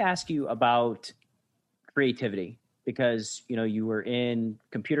 Let me ask you about creativity, because you were in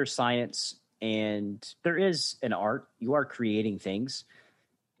computer science and there is an art. You are creating things.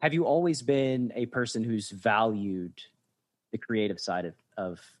 Have you always been a person who's valued the creative side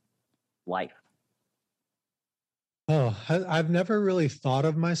of life? Oh, I've never really thought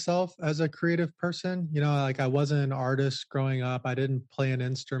of myself as a creative person. Like I wasn't an artist growing up. I didn't play an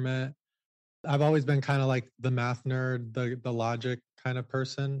instrument. I've always been kind of like the math nerd, the logic kind of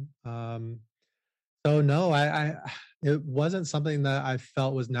person. So no, it wasn't something that I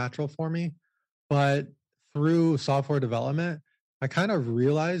felt was natural for me. But through software development, I kind of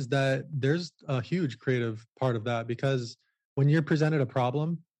realized that there's a huge creative part of that because when you're presented a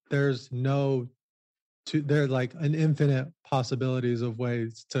problem, there's no there's like an infinite possibilities of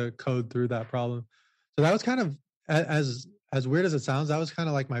ways to code through that problem. So that was kind of as weird as it sounds, that was kind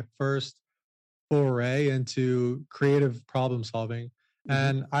of like my first foray into creative problem solving. Mm-hmm.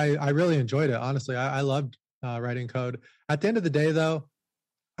 And I really enjoyed it. Honestly, I loved writing code. At the end of the day, though,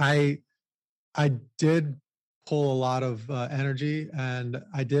 I did pull a lot of energy, and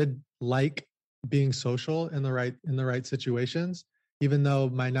I did like being social in the right situations. Even though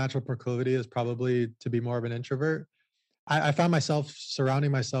my natural proclivity is probably to be more of an introvert, I found myself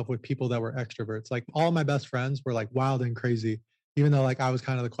surrounding myself with people that were extroverts. Like all my best friends were like wild and crazy, even though like I was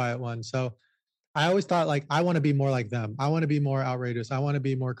kind of the quiet one. So I always thought like I want to be more like them. I want to be more outrageous. I want to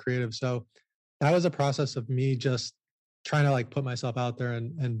be more creative. So that was a process of me just trying to like put myself out there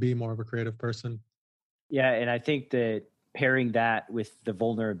and be more of a creative person. Yeah, and I think that pairing that with the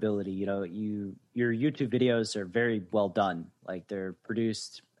vulnerability, your YouTube videos are very well done. Like they're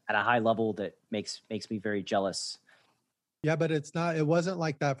produced at a high level that makes me very jealous. Yeah, but it wasn't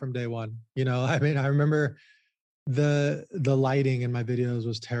like that from day one. I mean, I remember the lighting in my videos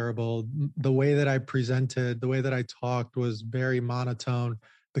was terrible. The way that I presented, the way that I talked was very monotone.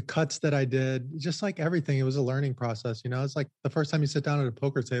 The cuts that I did, just like everything, it was a learning process. It's like the first time you sit down at a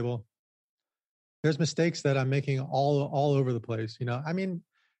poker table, there's mistakes that I'm making all over the place. I mean,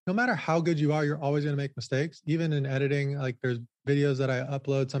 no matter how good you are, you're always going to make mistakes. Even in editing, like there's videos that I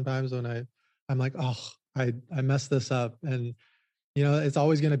upload sometimes when I'm like, oh, I messed this up, and it's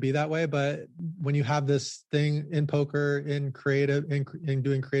always going to be that way. But when you have this thing in poker, in creative, in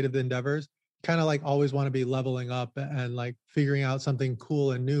doing creative endeavors, kind of like always want to be leveling up and like figuring out something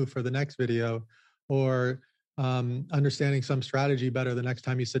cool and new for the next video, or understanding some strategy better the next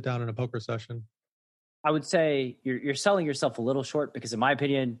time you sit down in a poker session. I would say you're selling yourself a little short because, in my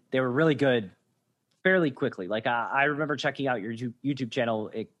opinion, they were really good fairly quickly. Like I remember checking out your YouTube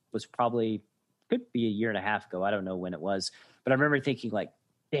channel. It was probably could be a year and a half ago. I don't know when it was, but I remember thinking like,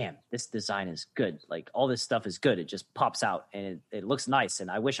 damn, this design is good. Like all this stuff is good. It just pops out and it looks nice.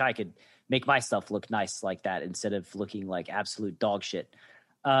 And I wish I could make my stuff look nice like that instead of looking like absolute dog shit.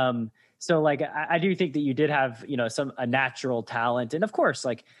 So like, I do think that you did have, a natural talent. And of course,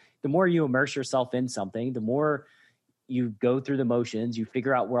 like the more you immerse yourself in something, the more you go through the motions, you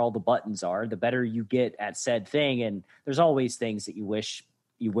figure out where all the buttons are, the better you get at said thing. And there's always things that you wish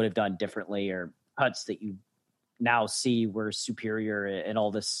you would have done differently, or cuts that you now see were superior, and all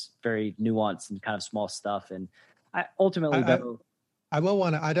this very nuanced and kind of small stuff. And I ultimately I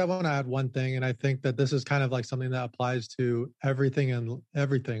want to add one thing. And I think that this is kind of like something that applies to everything and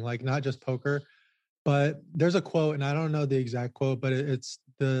everything, like not just poker, but there's a quote, and I don't know the exact quote, but it's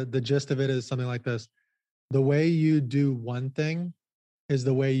the gist of it is something like this: the way you do one thing is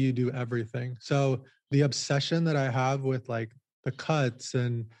the way you do everything. So the obsession that I have with like the cuts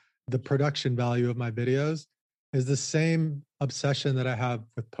and the production value of my videos is the same obsession that I have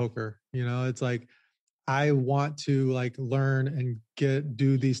with poker. It's like I want to like learn and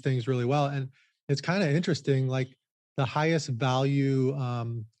do these things really well. And it's kind of interesting, like the highest value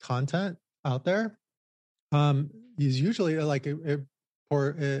content out there is usually like it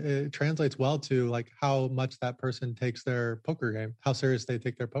translates well to like how much that person takes their poker game, how serious they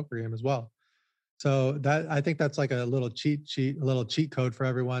take their poker game as well. So that I think that's like a little cheat code for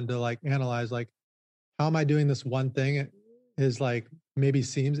everyone to like analyze, like, how am I doing this one thing is like maybe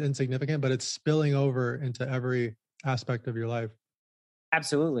seems insignificant, but it's spilling over into every aspect of your life.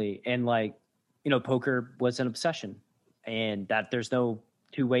 Absolutely. And like, poker was an obsession, and that there's no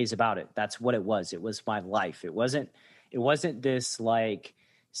two ways about it. That's what it was. It was my life. It wasn't this like,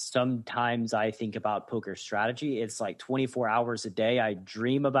 sometimes I think about poker strategy. It's like 24 hours a day. I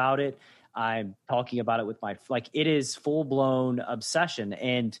dream about it. I'm talking about it with like, it is full blown obsession.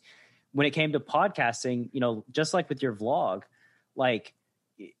 And when it came to podcasting, just like with your vlog, like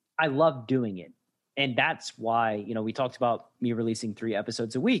I love doing it. And that's why, we talked about me releasing 3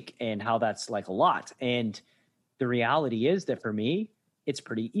 episodes a week and how that's like a lot. And the reality is that for me, it's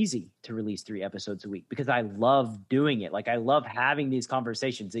pretty easy to release 3 episodes a week because I love doing it. Like I love having these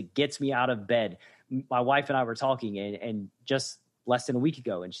conversations. It gets me out of bed. My wife and I were talking and just less than a week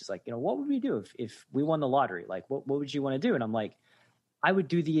ago, and she's like, what would we do if we won the lottery? Like, what would you want to do? And I'm like, I would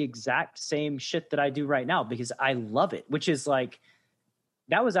do the exact same shit that I do right now because I love it, which is like,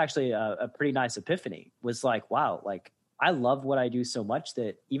 that was actually a pretty nice epiphany. Was like, wow, like I love what I do so much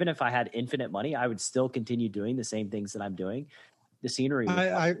that even if I had infinite money, I would still continue doing the same things that I'm doing. The scenery was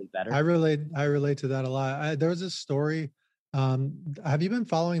probably better. I relate to that a lot. There was this story. Have you been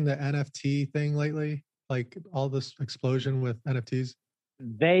following the NFT thing lately? Like all this explosion with NFTs?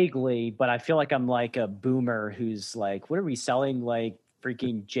 Vaguely, but I feel like I'm like a boomer who's like, what are we selling? Like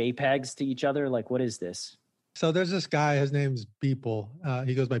freaking JPEGs to each other? Like, what is this? So there's this guy, his name's Beeple.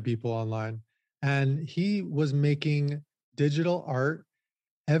 He goes by Beeple online. And he was making digital art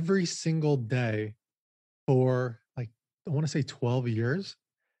every single day for like, I want to say 12 years.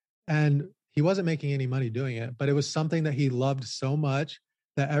 And he wasn't making any money doing it, but it was something that he loved so much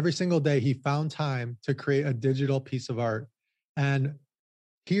that every single day he found time to create a digital piece of art. And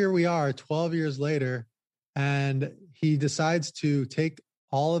here we are 12 years later, and he decides to take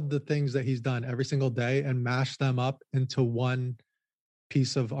all of the things that he's done every single day and mash them up into one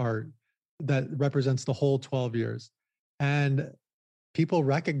piece of art that represents the whole 12 years. And people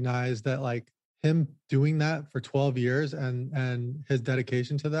recognize that like him doing that for 12 years and his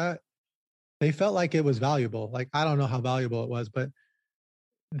dedication to that, they felt like it was valuable. Like, I don't know how valuable it was, but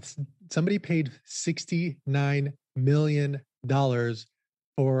somebody paid $69 million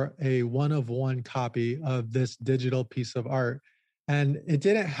for a one-of-one copy of this digital piece of art. And it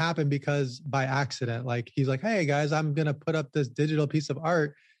didn't happen because by accident. Like, he's like, hey guys, I'm going to put up this digital piece of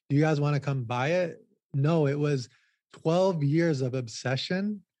art. Do you guys want to come buy it? No, it was 12 years of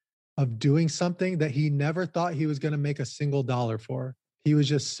obsession of doing something that he never thought he was going to make a single dollar for. He was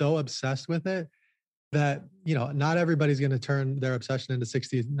just so obsessed with it that, you know, not everybody's going to turn their obsession into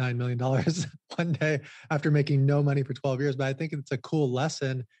 $69 million one day after making no money for 12 years. But I think it's a cool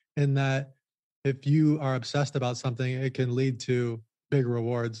lesson in that if you are obsessed about something, it can lead to big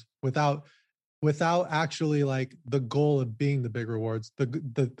rewards without actually like the goal of being the big rewards.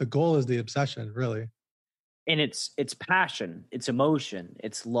 The goal is the obsession, really. And it's passion, it's emotion,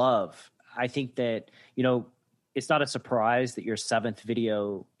 it's love. I think that, you know, it's not a surprise that your 7th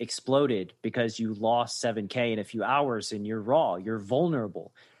video exploded because you lost 7K in a few hours and you're raw, you're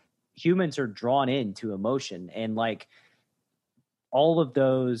vulnerable. Humans are drawn into emotion, and like all of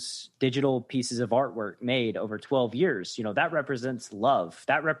those digital pieces of artwork made over 12 years, you know, that represents love.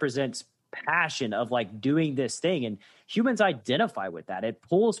 That represents passion of like doing this thing, and humans identify with that. It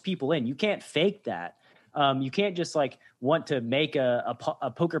pulls people in. You can't fake that. You can't just like want to make a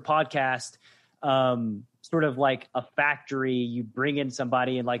poker podcast sort of like a factory. You bring in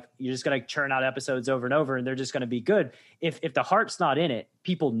somebody and like you're just going to churn out episodes over and over and they're just going to be good. If the heart's not in it,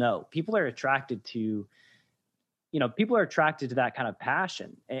 people know. People are attracted to that kind of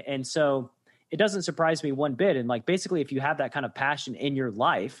passion. And so it doesn't surprise me one bit. And like basically if you have that kind of passion in your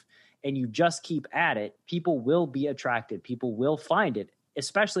life and you just keep at it, people will be attracted. People will find it,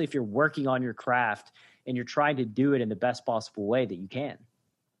 especially if you're working on your craft and you're trying to do it in the best possible way that you can.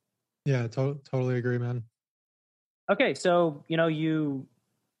 Yeah, totally agree, man. Okay, so, you know, you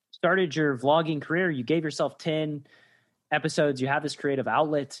started your vlogging career. You gave yourself 10 episodes. You have this creative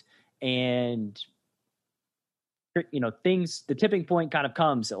outlet, and, you know, the tipping point kind of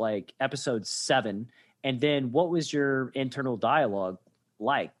comes at like episode 7. And then what was your internal dialogue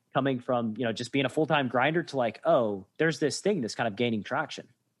like coming from, you know, just being a full-time grinder to like, oh, there's this thing that's kind of gaining traction?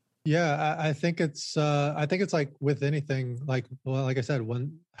 Yeah, I think it's like with anything, like, well, like I said,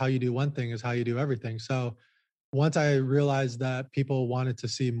 how you do one thing is how you do everything. So once I realized that people wanted to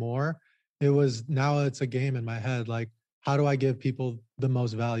see more, now it's a game in my head. Like, how do I give people the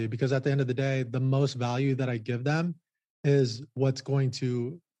most value? Because at the end of the day, the most value that I give them is what's going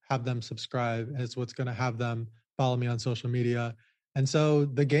to have them subscribe, is what's going to have them follow me on social media. And so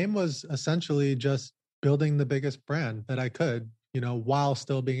the game was essentially just building the biggest brand that I could, you know, while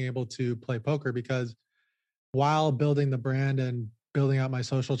still being able to play poker. Because while building the brand and building out my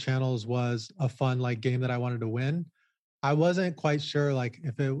social channels was a fun like game that I wanted to win, I wasn't quite sure like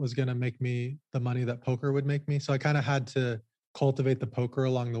if it was going to make me the money that poker would make me. So I kind of had to cultivate the poker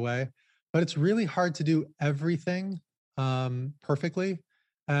along the way. But it's really hard to do everything perfectly.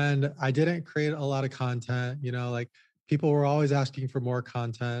 And I didn't create a lot of content, you know, like people were always asking for more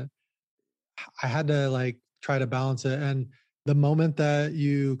content. I had to like try to balance it. And the moment that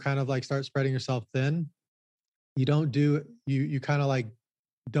you kind of like start spreading yourself thin, you kind of like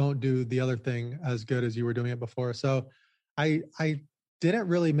don't do the other thing as good as you were doing it before. So I didn't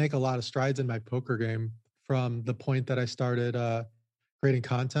really make a lot of strides in my poker game from the point that I started creating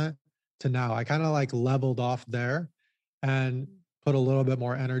content to now. I kind of like leveled off there and put a little bit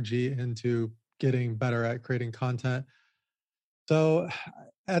more energy into getting better at creating content. So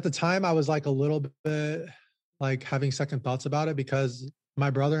at the time, I was like a little bit like having second thoughts about it because my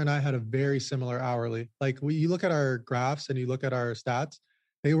brother and I had a very similar hourly. Like you look at our graphs and you look at our stats,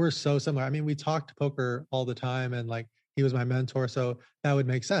 they were so similar. I mean, we talked poker all the time and like he was my mentor. So that would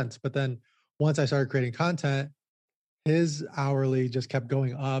make sense. But then once I started creating content, his hourly just kept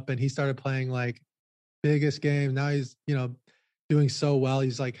going up and he started playing like biggest game. Now he's, doing so well.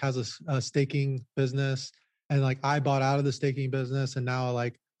 He's like has a staking business and like I bought out of the staking business and now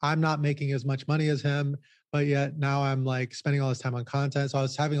like I'm not making as much money as him, but yet now I'm like spending all this time on content. So I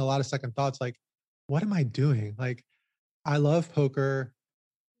was having a lot of second thoughts like, what am I doing? Like, I love poker.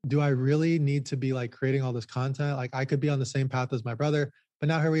 Do I really need to be like creating all this content? Like I could be on the same path as my brother, but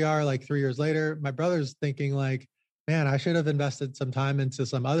now here we are like 3 years later. My brother's thinking like, man, I should have invested some time into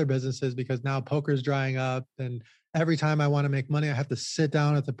some other businesses because now poker's drying up. And every time I want to make money, I have to sit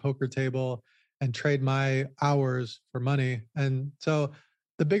down at the poker table and trade my hours for money. And so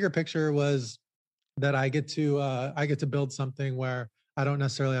the bigger picture was that I get to build something where I don't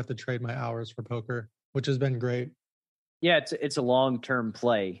necessarily have to trade my hours for poker, which has been great. Yeah, it's a long-term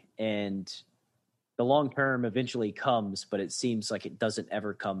play, and the long term eventually comes, but it seems like it doesn't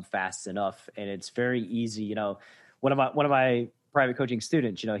ever come fast enough. And it's very easy. One of my private coaching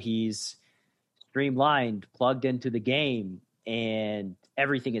students, he's streamlined, plugged into the game, and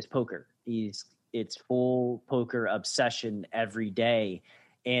everything is poker. It's full poker obsession every day.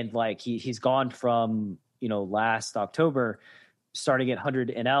 And like he's gone from, last October starting at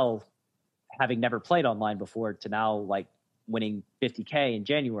 100 NL, having never played online before, to now like winning 50K in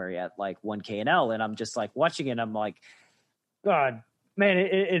January at like 1K NL. And I'm just like watching it. And I'm like, God, man,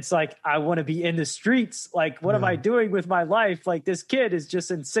 it's like, I want to be in the streets. Like, what am I doing with my life? Like, this kid is just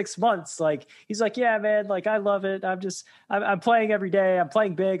in 6 months. Like, he's like, yeah, man, like, I love it. I'm playing every day. I'm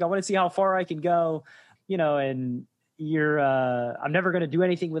playing big. I want to see how far I can go, and I'm never going to do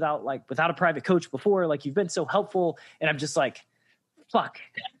anything without a private coach before. Like, you've been so helpful. And I'm just like, fuck,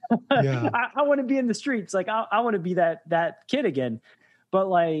 yeah. I want to be in the streets. Like, I want to be that kid again. But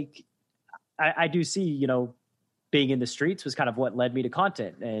like, I do see, being in the streets was kind of what led me to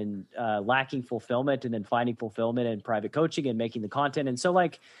content and lacking fulfillment, and then finding fulfillment in private coaching and making the content. And so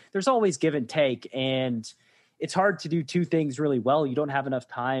like, there's always give and take, and it's hard to do two things really well. You don't have enough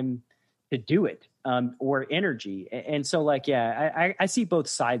time to do it, or energy. And so like, yeah, I see both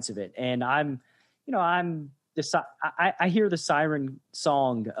sides of it, and I hear the siren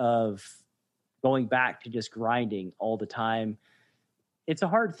song of going back to just grinding all the time. It's a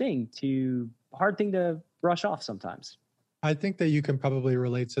hard thing to brush off sometimes. I think that you can probably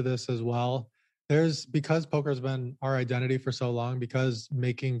relate to this as well. Because poker's been our identity for so long, because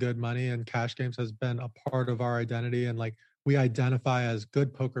making good money and cash games has been a part of our identity. And like, we identify as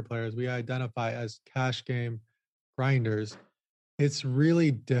good poker players, we identify as cash game grinders. It's really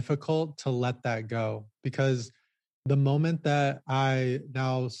difficult to let that go, because the moment that I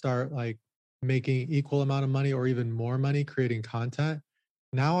now start like making equal amount of money or even more money creating content,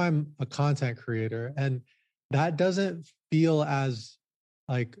 now I'm a content creator, and that doesn't feel as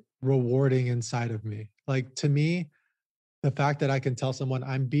like rewarding inside of me. Like, to me, the fact that I can tell someone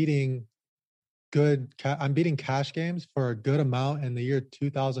I'm beating cash games for a good amount in the year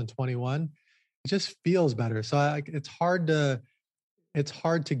 2021, it just feels better. So it's hard to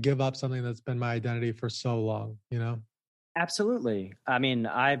give up something that's been my identity for so long, Absolutely. I mean,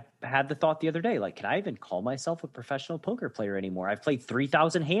 I had the thought the other day, like, can I even call myself a professional poker player anymore? I've played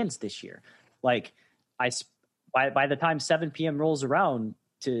 3,000 hands this year. Like, by the time 7 p.m. rolls around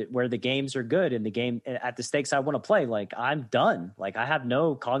to where the games are good and the game at the stakes I want to play, like, I'm done. Like, I have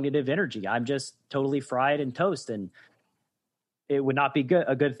no cognitive energy. I'm just totally fried and toast. And it would not be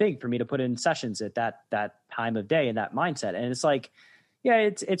a good thing for me to put in sessions at that time of day and that mindset. And it's like, yeah,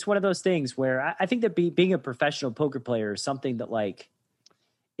 it's one of those things where I think that being a professional poker player is something that, like,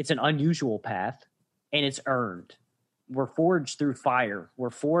 it's an unusual path, and it's earned. We're forged through fire.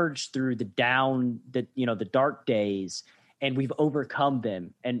 We're forged through the dark days, and we've overcome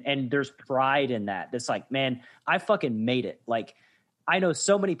them. And there's pride in that. That's like, man, I fucking made it. Like, I know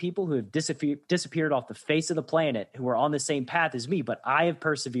so many people who have disappeared off the face of the planet who are on the same path as me, but I have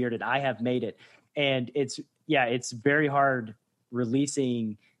persevered and I have made it. And it's very hard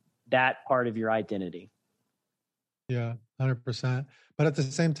releasing that part of your identity. Yeah, 100%. But at the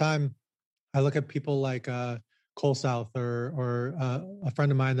same time, I look at people like Cole South or a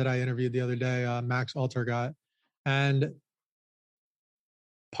friend of mine that I interviewed the other day, Max Altergott. And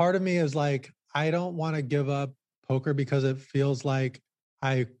part of me is like, I don't want to give up poker because it feels like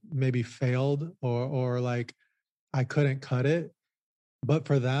I maybe failed or like I couldn't cut it. But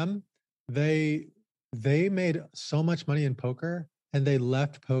for them, they they made so much money in poker and they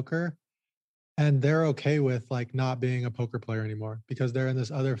left poker and they're okay with like not being a poker player anymore because they're in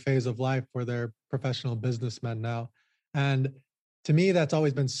this other phase of life where they're professional businessmen now. And to me, that's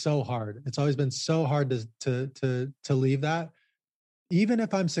always been so hard. It's always been so hard to leave that, even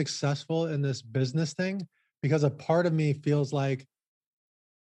if I'm successful in this business thing, because a part of me feels like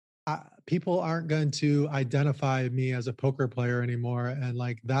people aren't going to identify me as a poker player anymore. And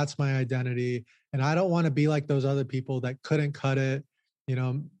like, that's my identity. And I don't want to be like those other people that couldn't cut it, you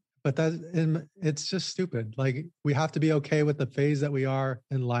know, but it's just stupid. Like, we have to be okay with the phase that we are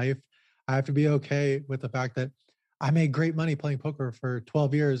in life. I have to be okay with the fact that I made great money playing poker for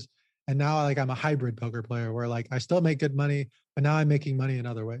 12 years. And now like I'm a hybrid poker player where like I still make good money, but now I'm making money in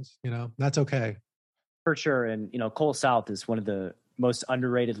other ways, you know, that's okay. For sure. And, you know, Cole South is one of the most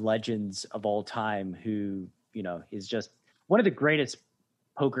underrated legends of all time who, you know, is just one of the greatest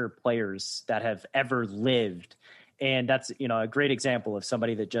poker players that have ever lived. And that's, you know, a great example of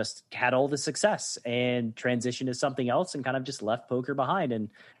somebody that just had all the success and transitioned to something else and kind of just left poker behind. And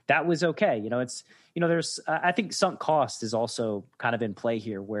that was okay. You know, it's, you know, there's, I think sunk cost is also kind of in play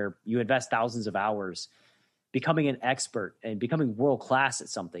here where you invest thousands of hours becoming an expert and becoming world-class at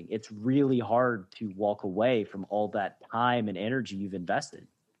something. It's really hard to walk away from all that time and energy you've invested.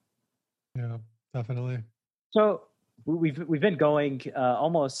 Yeah, definitely. So we've been going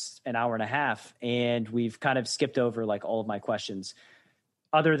almost an hour and a half, and we've kind of skipped over like all of my questions,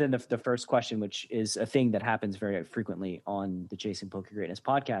 other than the first question, which is a thing that happens very frequently on the Chasing Poker Greatness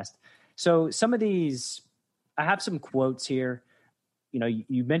podcast. So some of these, I have some quotes here. You know,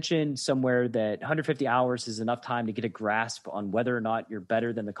 you mentioned somewhere that 150 hours is enough time to get a grasp on whether or not you're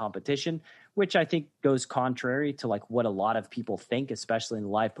better than the competition, which I think goes contrary to like what a lot of people think, especially in the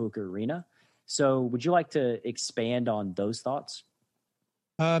live poker arena. So would you like to expand on those thoughts?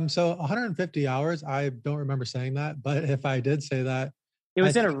 So 150 hours, I don't remember saying that, but if I did say that, it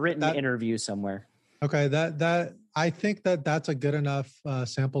was in a written interview somewhere. Okay. That I think that's a good enough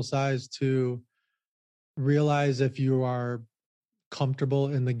sample size to realize if you are comfortable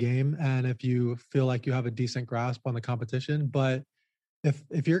in the game and if you feel like you have a decent grasp on the competition. But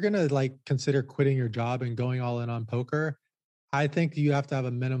if you're going to like consider quitting your job and going all in on poker, I think you have to have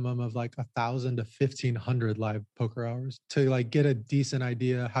a minimum of like 1,000 to 1,500 live poker hours to like get a decent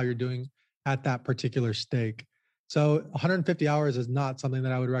idea how you're doing at that particular stake. So 150 hours is not something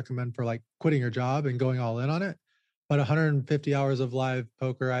that I would recommend for like quitting your job and going all in on it. But 150 hours of live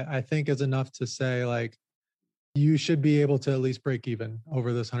poker, I think is enough to say like, you should be able to at least break even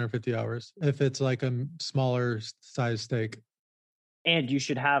over this 150 hours if it's like a smaller size stake. And you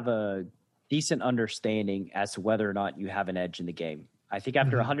should have a decent understanding as to whether or not you have an edge in the game. I think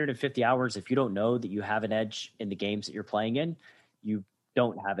after 150 hours, if you don't know that you have an edge in the games that you're playing in, you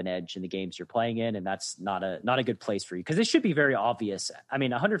don't have an edge in the games you're playing in. And that's not a good place for you, because it should be very obvious. I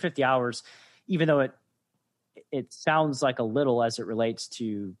mean, 150 hours, even though it sounds like a little as it relates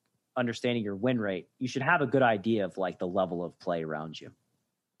to understanding your win rate, you should have a good idea of like the level of play around you.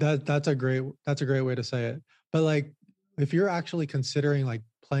 That's a great way to say it. But like, if you're actually considering like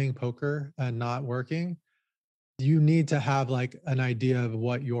playing poker and not working, you need to have like an idea of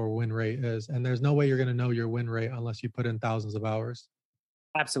what your win rate is. And there's no way you're going to know your win rate unless you put in thousands of hours.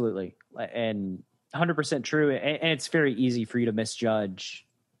 Absolutely. And 100% true. And it's very easy for you to misjudge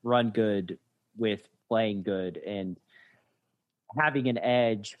run good with playing good and having an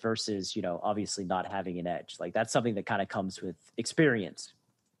edge versus, you know, obviously not having an edge. Like that's something that kind of comes with experience.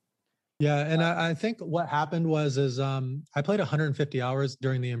 Yeah. And I think what happened was I played 150 hours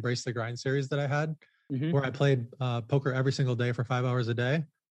during the Embrace the Grind series that I had, where I played poker every single day for 5 hours a day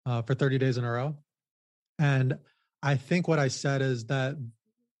for 30 days in a row. And I think what I said is that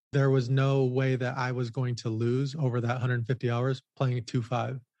there was no way that I was going to lose over that 150 hours playing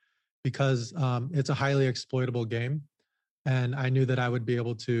 2-5 because it's a highly exploitable game. And I knew that I would be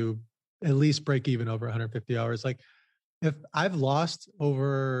able to at least break even over 150 hours. Like if I've lost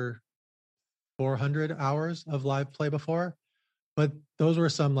over 400 hours of live play before, but those were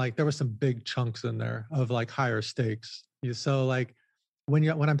there were some big chunks in there of like higher stakes. So like when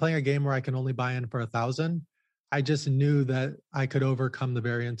I'm playing a game where I can only buy in for 1,000, I just knew that I could overcome the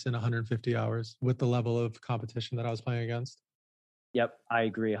variance in 150 hours with the level of competition that I was playing against. Yep. I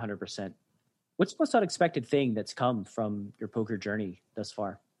agree 100%. What's the most unexpected thing that's come from your poker journey thus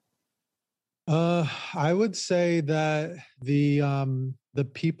far? I would say that the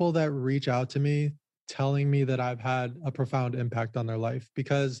people that reach out to me telling me that I've had a profound impact on their life,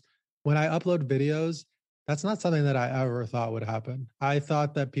 because when I upload videos, that's not something that I ever thought would happen. I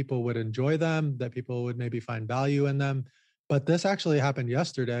thought that people would enjoy them, that people would maybe find value in them, but this actually happened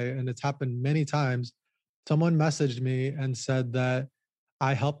yesterday, and it's happened many times someone messaged me and said that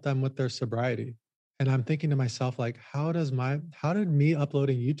I helped them with their sobriety. And I'm thinking to myself, like, how did me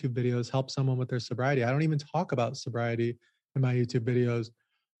uploading YouTube videos help someone with their sobriety? I don't even talk about sobriety in my YouTube videos.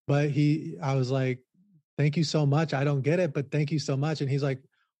 But I was like, thank you so much. I don't get it, but thank you so much. And he's like,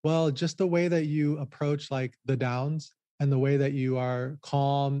 well, just the way that you approach like the downs and the way that you are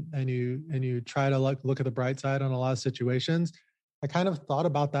calm and you try to look at the bright side on a lot of situations. I kind of thought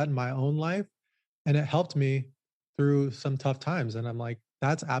about that in my own life, and it helped me through some tough times. And I'm like,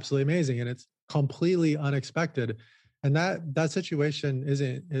 that's absolutely amazing. And it's completely unexpected. And that situation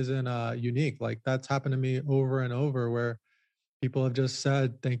isn't unique. Like that's happened to me over and over where people have just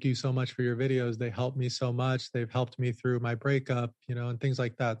said, thank you so much for your videos. They helped me so much. They've helped me through my breakup, and things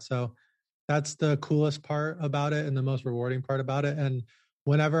like that. So that's the coolest part about it and the most rewarding part about it. And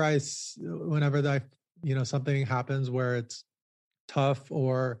whenever that, something happens where it's tough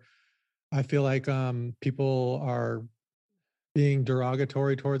or I feel like people are being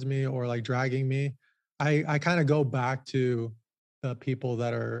derogatory towards me or like dragging me, I kind of go back to the people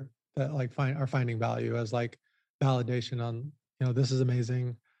that are finding value as like validation on, this is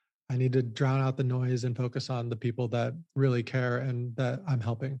amazing. I need to drown out the noise and focus on the people that really care and that I'm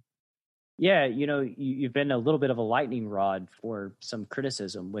helping. Yeah, you've been a little bit of a lightning rod for some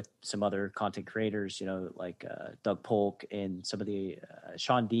criticism with some other content creators, like Doug Polk and some of the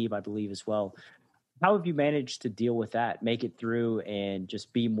Sean Deeb, I believe, as well. How have you managed to deal with that, make it through, and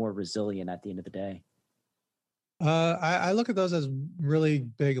just be more resilient at the end of the day? I look at those as really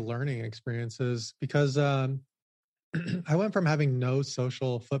big learning experiences because I went from having no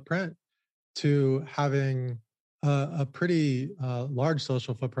social footprint to having a pretty large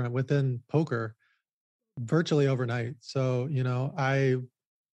social footprint within poker virtually overnight. So, I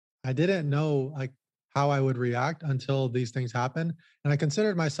didn't know like how I would react until these things happened. And I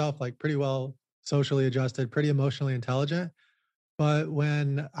considered myself like pretty well socially adjusted, pretty emotionally intelligent. But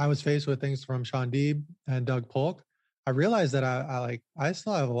when I was faced with things from Sean Deeb and Doug Polk, I realized that I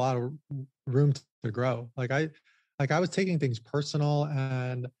still have a lot of room to grow. I was taking things personal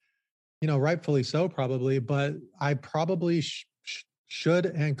and, rightfully so probably, but I probably should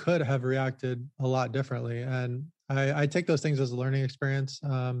and could have reacted a lot differently. And I take those things as a learning experience.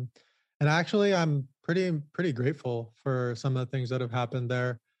 And actually I'm pretty grateful for some of the things that have happened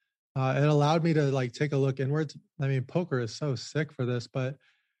there. It allowed me to like take a look inwards. I mean, poker is so sick for this, but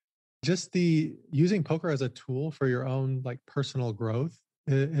just the using poker as a tool for your own like personal growth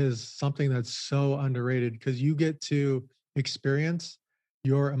is something that's so underrated because you get to experience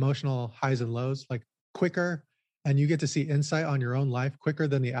your emotional highs and lows like quicker, and you get to see insight on your own life quicker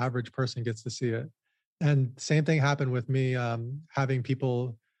than the average person gets to see it. And same thing happened with me having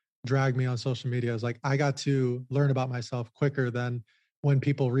people drag me on social media. It's like I got to learn about myself quicker than when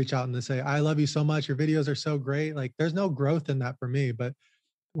people reach out and they say, I love you so much. Your videos are so great. Like there's no growth in that for me. But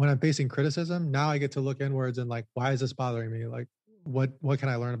when I'm facing criticism, now I get to look inwards and like, why is this bothering me? Like, what can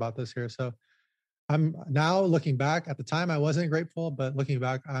I learn about this here? So I'm now looking back. At the time I wasn't grateful, but looking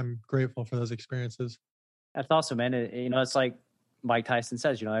back, I'm grateful for those experiences. That's awesome, man. It's like Mike Tyson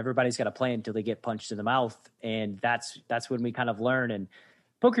says, everybody's got to play until they get punched in the mouth. And that's when we kind of learn. And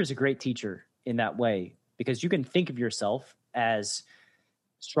poker is a great teacher in that way, because you can think of yourself as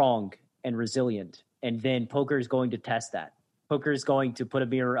strong and resilient. And then poker is going to test that. Poker is going to put a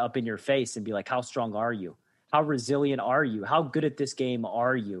mirror up in your face and be like, how strong are you? How resilient are you? How good at this game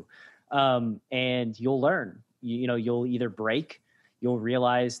are you? And you'll learn, you'll either break, you'll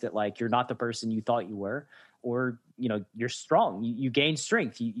realize that like, you're not the person you thought you were, or, you're strong, you gain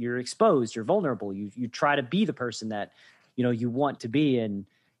strength, you're exposed, you're vulnerable. You try to be the person that, you want to be. And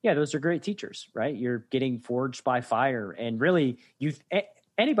yeah, those are great teachers, right? You're getting forged by fire. And really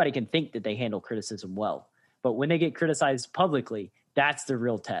anybody can think that they handle criticism well, but when they get criticized publicly, that's the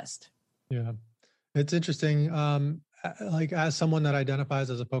real test. Yeah. It's interesting. Like as someone that identifies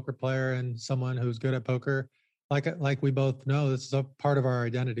as a poker player and someone who's good at poker, like we both know, this is a part of our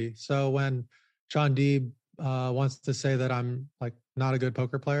identity. So when Sean Deeb wants to say that I'm like not a good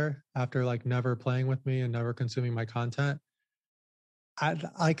poker player after like never playing with me and never consuming my content,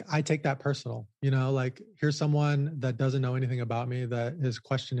 I take that personal, like here's someone that doesn't know anything about me that is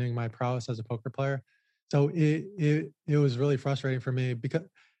questioning my prowess as a poker player. So it was really frustrating for me because,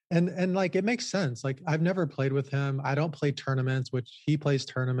 and like, it makes sense. Like I've never played with him. I don't play tournaments, which he plays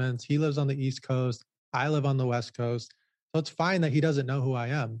tournaments. He lives on the East Coast. I live on the West Coast. So it's fine that he doesn't know who I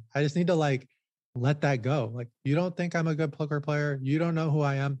am. I just need to like, let that go. Like, you don't think I'm a good poker player. You don't know who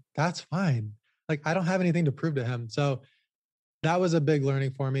I am. That's fine. Like, I don't have anything to prove to him. So that was a big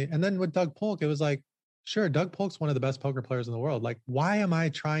learning for me. And then with Doug Polk, it was like, sure, Doug Polk's one of the best poker players in the world. Like, why am I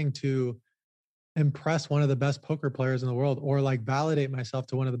trying to impress one of the best poker players in the world or like validate myself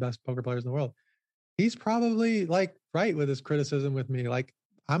to one of the best poker players in the world. He's probably like right with his criticism with me. Like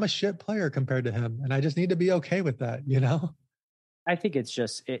I'm a shit player compared to him, and I just need to be okay with that, you know? I think it's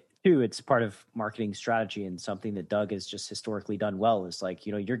just it too. It's part of marketing strategy and something that Doug has just historically done well. Is like,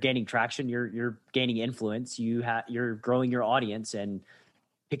 you know, you're gaining traction, you're gaining influence, you're growing your audience, and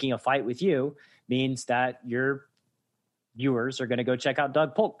picking a fight with you means that your viewers are going to go check out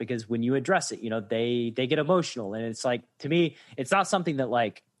Doug Polk, because when you address it, you know, they get emotional, and it's like, to me, it's not something that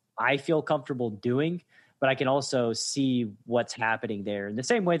like I feel comfortable doing, but I can also see what's happening there in the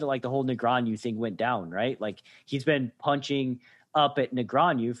same way that like the whole Negreanu thing went down, right? Like he's been punching up at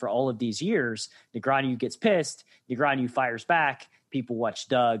Negreanu for all of these years. Negreanu gets pissed, Negreanu fires back, people watch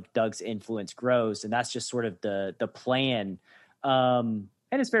Doug's influence grows, and that's just sort of the plan. And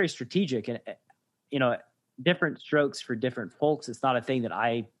it's very strategic, and you know, different strokes for different folks. It's not a thing that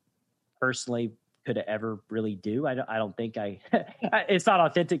I personally could ever really do. I don't think it's not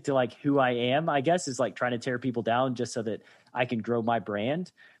authentic to like who I am, I guess, is like trying to tear people down just so that I can grow my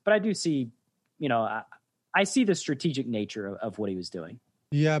brand. But I do see, you know, I see the strategic nature of what he was doing.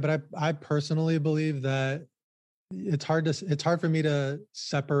 Yeah, but I personally believe that it's hard for me to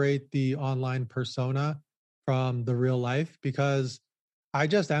separate the online persona from the real life, because I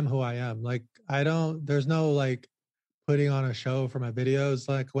just am who I am. Like there's no like putting on a show for my videos.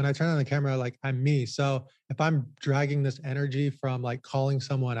 Like when I turn on the camera, like I'm me. So if I'm dragging this energy from like calling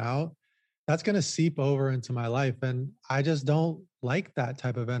someone out, that's going to seep over into my life. And I just don't like that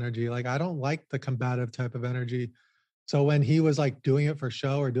type of energy. Like I don't like the combative type of energy. So when he was like doing it for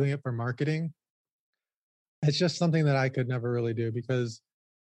show or doing it for marketing, it's just something that I could never really do, because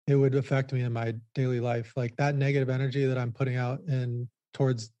it would affect me in my daily life. Like that negative energy that I'm putting out in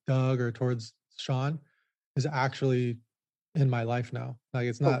towards Doug or towards Sean is actually in my life now. Like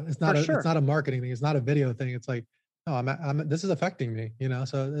it's not a marketing thing. It's not a video thing. It's like, no, this is affecting me, you know?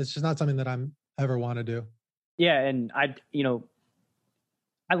 So it's just not something that I'm ever want to do. Yeah. And I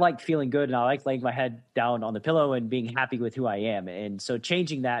like feeling good, and I like laying my head down on the pillow and being happy with who I am. And so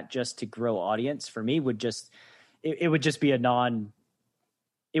changing that just to grow audience for me would just, it would just be it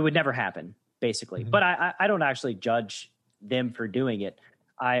would never happen, basically. Mm-hmm. But I don't actually judge them for doing it.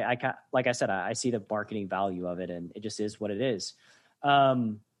 I like I said, I see the marketing value of it, and it just is what it is.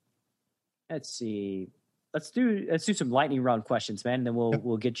 Let's see. Let's do some lightning round questions, man, and then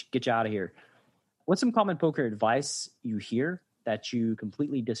we'll get you out of here. What's some common poker advice you hear that you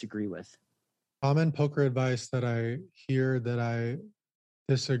completely disagree with? Common poker advice that I hear that I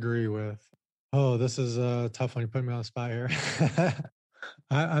disagree with. Oh, this is a tough one. You put me on the spot here.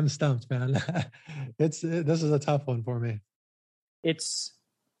 I'm stumped, man. This is a tough one for me. It's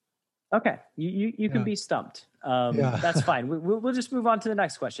okay. You can be stumped. That's fine. We'll just move on to the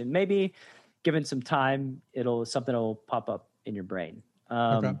next question. Maybe given some time, something will pop up in your brain.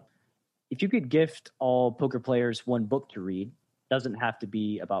 Okay. If you could gift all poker players one book to read, doesn't have to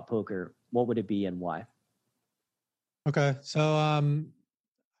be about poker, what would it be and why? Okay. So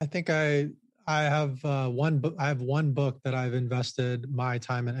I think I have one book. I have one book that I've invested my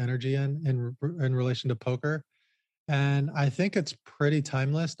time and energy in relation to poker. And I think it's pretty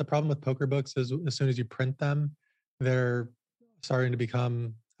timeless. The problem with poker books is as soon as you print them, they're starting to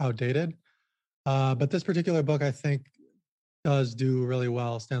become outdated. But this particular book, I think, does do really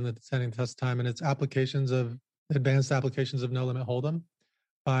well, standing the test of time. And it's Advanced Applications of No Limit Hold'em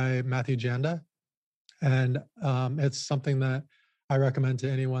by Matthew Janda. And it's something that I recommend to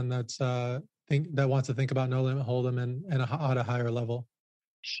anyone that wants to think about No Limit Hold'em and at a higher level.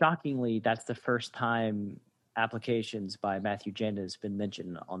 Shockingly, that's the first time Applications by Matthew Janda has been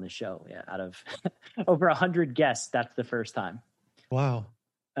mentioned on the show. Yeah, out of over 100 guests, that's the first time. Wow.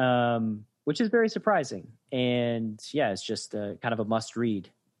 Which is very surprising. And yeah, it's just kind of a must read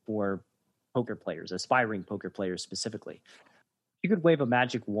for poker players, aspiring poker players specifically. If you could wave a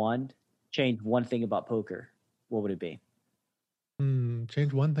magic wand, change one thing about poker, what would it be?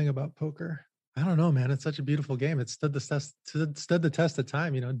 Change one thing about poker. I don't know, man. It's such a beautiful game. It stood the test of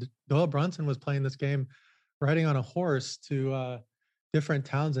time. You know, Doyle Brunson was playing this game riding on a horse to different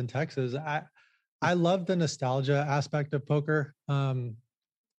towns in Texas. I love the nostalgia aspect of poker.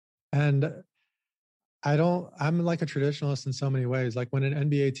 And I'm like a traditionalist in so many ways. Like when an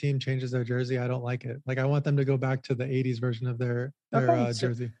NBA team changes their jersey, I don't like it. Like I want them to go back to the 80s version of their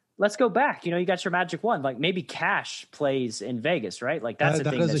jersey. Let's go back. You got your magic wand. Like maybe Cash plays in Vegas, right? Like that's a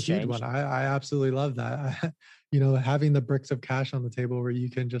thing that's a huge one. I absolutely love that. Having the bricks of cash on the table where you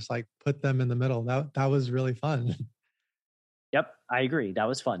can just like put them in the middle. That was really fun. Yep, I agree. That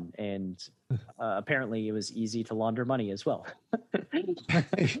was fun. And apparently it was easy to launder money as well,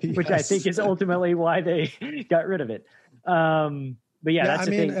 which I think is ultimately why they got rid of it. But yeah, that's I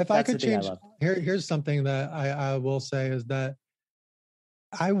the mean, thing. if That's I could the thing change, here's something that I will say is that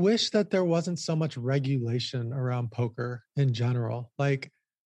I wish that there wasn't so much regulation around poker in general. Like,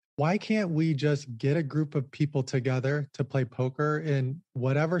 why can't we just get a group of people together to play poker in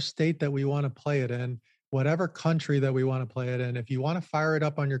whatever state that we want to play it in, whatever country that we want to play it in? If you want to fire it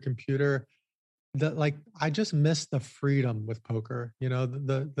up on your computer, that, like, I just miss the freedom with poker. You know,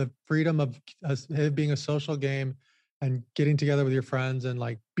 the freedom of it being a social game and getting together with your friends and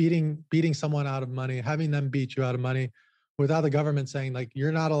like beating someone out of money, having them beat you out of money without the government saying like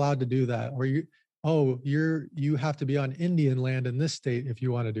you're not allowed to do that, or you have to be on Indian land in this state if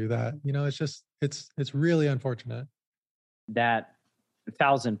you want to do that. You know, it's just it's really unfortunate. That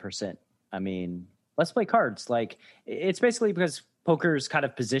 1,000%. I mean, let's play cards. Like, it's basically because poker is kind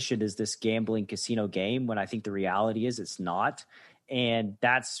of positioned as this gambling casino game when I think the reality is it's not. And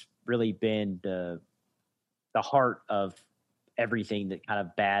that's really been the heart of everything that kind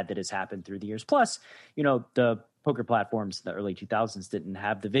of bad that has happened through the years. Plus, you know, the poker platforms in the early 2000s didn't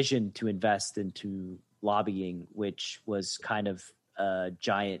have the vision to invest into lobbying, which was kind of a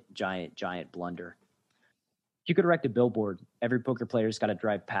giant blunder. If you could erect a billboard, every poker player's got to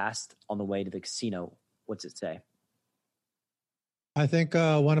drive past on the way to the casino, what's it say? I think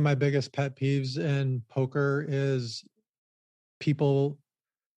one of my biggest pet peeves in poker is people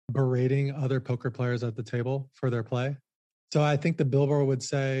berating other poker players at the table for their play. So I think the billboard would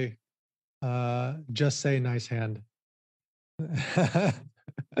say, just say nice hand.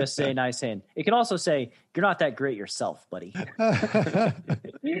 Just say nice hand. It can also say, you're not that great yourself, buddy.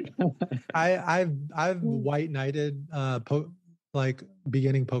 I've white knighted like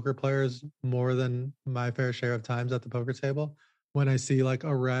beginning poker players more than my fair share of times at the poker table. When I see like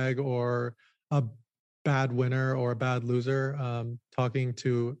a reg or a bad winner or a bad loser talking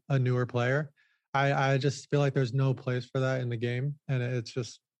to a newer player, I just feel like there's no place for that in the game, and it's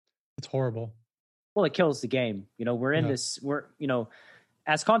horrible. Well, it kills the game. You know, we're in this. We're, you know,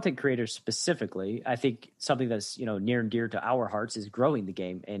 as content creators specifically, I think something that's, you know, near and dear to our hearts is growing the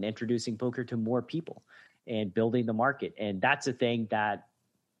game and introducing poker to more people and building the market. And that's a thing that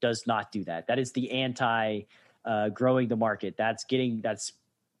does not do that. That is the anti growing the market. That's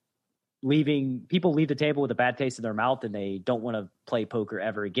leaving people leave the table with a bad taste in their mouth, and they don't want to play poker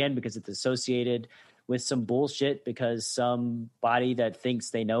ever again because it's associated with some bullshit because somebody that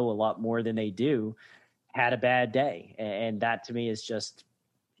thinks they know a lot more than they do had a bad day. And that to me is just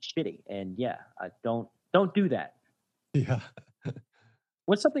shitty. And yeah, I don't do that. Yeah.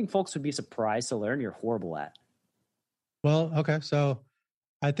 What's something folks would be surprised to learn you're horrible at? Well, okay. So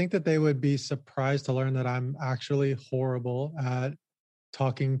I think that they would be surprised to learn that I'm actually horrible at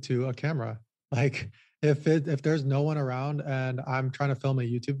talking to a camera. Like if there's no one around and I'm trying to film a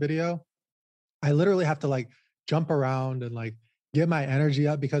YouTube video, I literally have to like jump around and like get my energy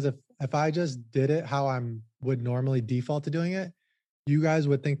up, because if I just did it how would normally default to doing it, you guys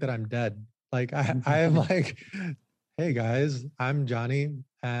would think that I'm dead. Like I am like, hey guys, I'm Johnny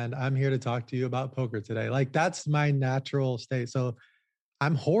and I'm here to talk to you about poker today. Like that's my natural state. So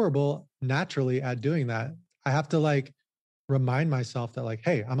I'm horrible naturally at doing that. I have to like remind myself that like,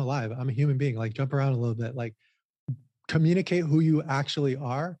 hey, I'm alive. I'm a human being. Like jump around a little bit, like communicate who you actually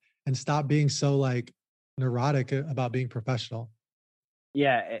are and stop being so like neurotic about being professional.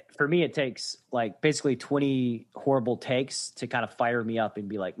 Yeah, for me, it takes like basically 20 horrible takes to kind of fire me up and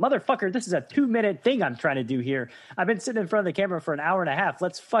be like, motherfucker, this is a 2-minute thing I'm trying to do here. I've been sitting in front of the camera for an hour and a half.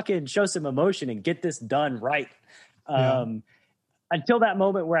 Let's fucking show some emotion and get this done right. Yeah. Until that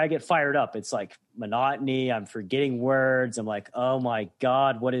moment where I get fired up, it's like monotony. I'm forgetting words. I'm like, oh my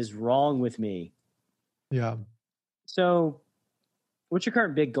God, what is wrong with me? Yeah. So what's your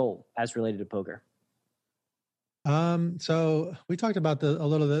current big goal as related to poker? So we talked about a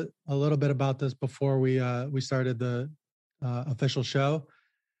little bit about this before we started the official show.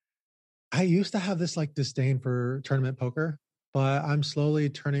 I used to have this like disdain for tournament poker, but I'm slowly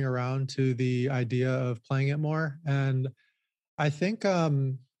turning around to the idea of playing it more. And I think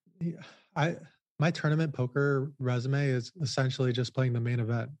my tournament poker resume is essentially just playing the main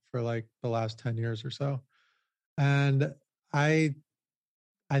event for like the last 10 years or so. And I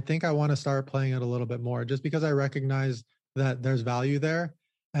think I want to start playing it a little bit more just because I recognize that there's value there.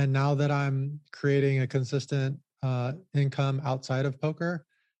 And now that I'm creating a consistent income outside of poker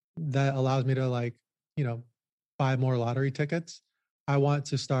that allows me to like, you know, buy more lottery tickets, I want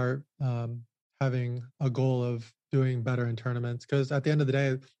to start having a goal of doing better in tournaments. Because at the end of the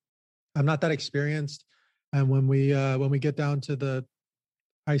day, I'm not that experienced And when we get down to the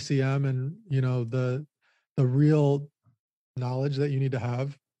ICM and the real knowledge that you need to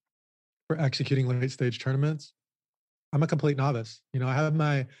have for executing late stage tournaments, I'm a complete novice. I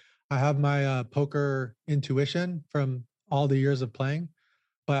have my poker intuition from all the years of playing,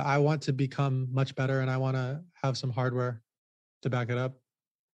 but I want to become much better, and I want to have some hardware to back it up.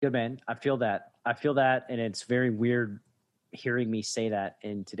 Good, man. I feel that. And it's very weird hearing me say that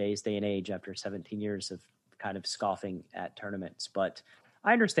in today's day and age after 17 years of kind of scoffing at tournaments. But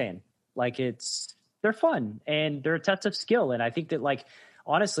I understand. Like, they're fun and they're a test of skill. And I think that, like,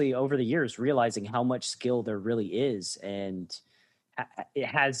 honestly, over the years, realizing how much skill there really is, and it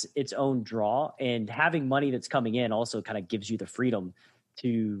has its own draw, and having money that's coming in also kind of gives you the freedom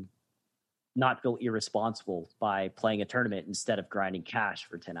to not feel irresponsible by playing a tournament instead of grinding cash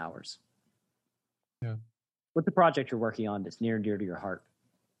for 10 hours. Yeah. What's the project you're working on that's near and dear to your heart?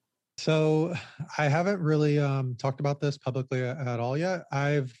 So I haven't really talked about this publicly at all yet.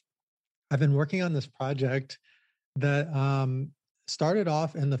 I've been working on this project that started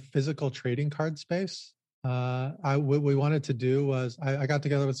off in the physical trading card space. What we wanted to do was I got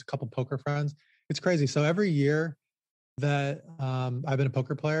together with a couple poker friends. It's crazy. So every year that I've been a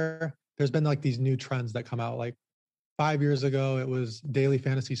poker player, there's been like these new trends that come out. Like 5 years ago, it was daily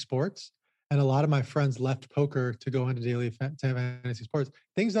fantasy sports. And a lot of my friends left poker to go into daily fantasy sports.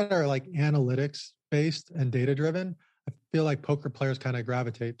 Things that are like analytics based and data driven, I feel like poker players kind of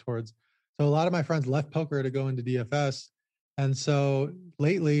gravitate towards. So a lot of my friends left poker to go into DFS. And so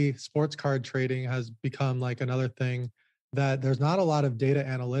lately, sports card trading has become like another thing that there's not a lot of data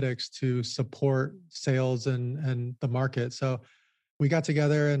analytics to support sales and the market. So we got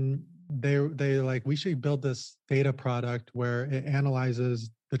together and they like, we should build this data product where it analyzes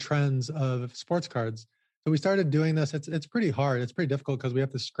the trends of sports cards. So we started doing this. It's pretty hard. It's pretty difficult because we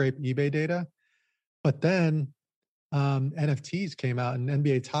have to scrape eBay data. But then NFTs came out and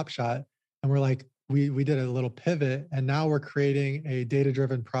NBA Top Shot, and we're like, we did a little pivot, and now we're creating a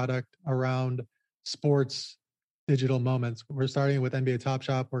data-driven product around sports digital moments. We're starting with NBA Top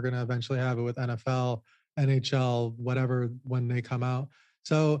Shot. We're going to eventually have it with NFL, NHL, whatever, when they come out.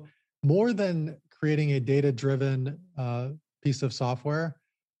 So more than creating a data-driven piece of software,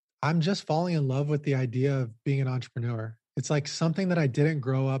 I'm just falling in love with the idea of being an entrepreneur. It's like something that I didn't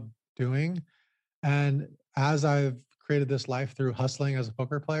grow up doing. And as I've created this life through hustling as a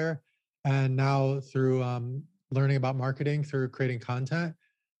poker player, and now through learning about marketing, through creating content,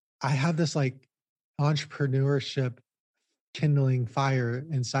 I have this like entrepreneurship kindling fire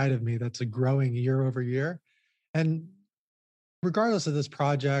inside of me that's growing year over year. And regardless of this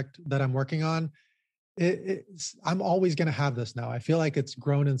project that I'm working on, I'm always going to have this now. I feel like it's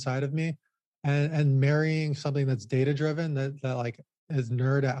grown inside of me, and marrying something that's data driven, that like is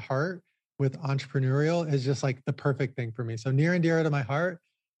nerd at heart, with entrepreneurial is just like the perfect thing for me. So near and dear to my heart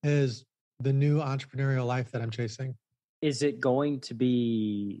is the new entrepreneurial life that I'm chasing. Is it going to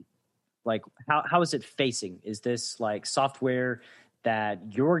be like, how is it facing? Is this like software that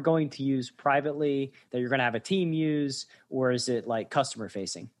you're going to use privately, that you're going to have a team use, or is it like customer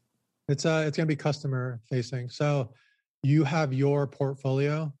facing? It's going to be customer facing. So you have your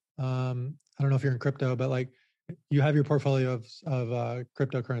portfolio. I don't know if you're in crypto, but like you have your portfolio of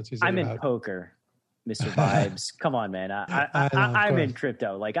cryptocurrencies. I'm in poker, Mr. Vibes. Come on, man. I'm in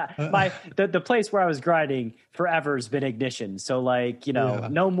crypto. Like the place where I was grinding forever has been Ignition. So like,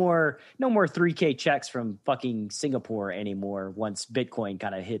 no more 3K checks from fucking Singapore anymore. Once Bitcoin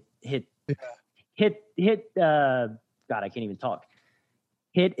kind of hit God, I can't even talk.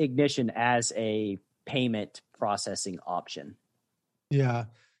 Hit Ignition as a payment processing option. Yeah.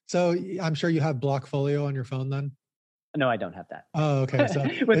 So I'm sure you have Blockfolio on your phone then? No, I don't have that. Oh, okay. So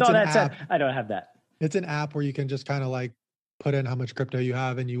with all that said, I don't have that. It's an app where you can just kind of like put in how much crypto you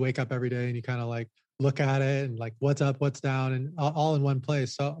have, and you wake up every day and you kind of like look at it and like what's up, what's down, and all in one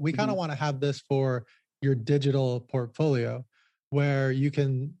place. So we kind of want to have this for your digital portfolio, where you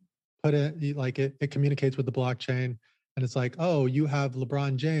can put it, like it communicates with the blockchain. And it's like, oh, you have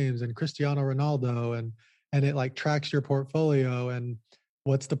LeBron James and Cristiano Ronaldo, and it like tracks your portfolio and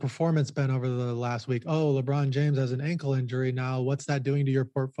what's the performance been over the last week. Oh, LeBron James has an ankle injury now. What's that doing to your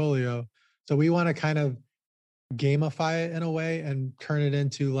portfolio? So we want to kind of gamify it in a way and turn it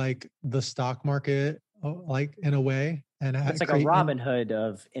into like the stock market, like in a way. And it's like a Robinhood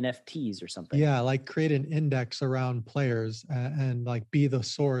of NFTs or something. Yeah, like create an index around players and like be the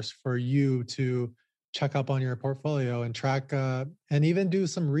source for you to check up on your portfolio and track and even do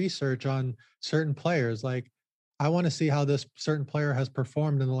some research on certain players. Like, I want to see how this certain player has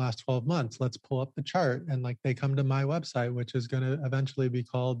performed in the last 12 months. Let's pull up the chart, and like they come to my website, which is going to eventually be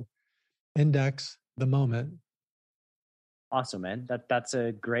called index.io. the moment. Awesome, man. That's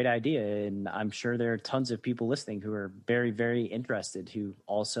a great idea. And I'm sure there are tons of people listening who are very, very interested, who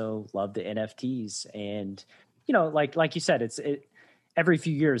also love the NFTs. And, like you said, every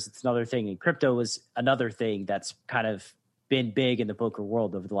few years, it's another thing. And crypto is another thing that's kind of been big in the poker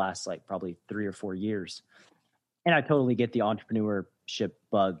world over the last probably 3 or 4 years. And I totally get the entrepreneurship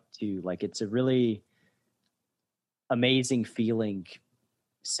bug too. Like, it's a really amazing feeling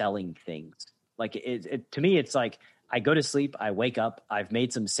selling things. Like to me, it's like, I go to sleep, I wake up, I've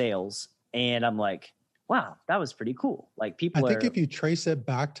made some sales, and I'm like, wow, that was pretty cool. Like, I think if you trace it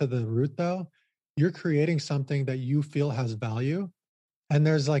back to the root though, you're creating something that you feel has value. And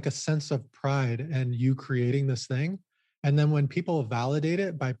there's like a sense of pride in you creating this thing. And then when people validate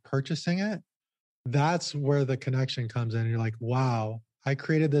it by purchasing it, that's where the connection comes in. You're like, wow, I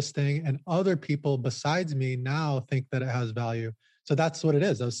created this thing and other people besides me now think that it has value. So that's what it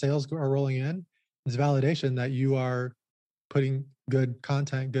is. Those sales are rolling in. It's validation that you are putting good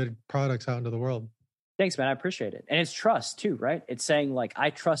content, good products out into the world. Thanks, man. I appreciate it. And it's trust too, right? It's saying like,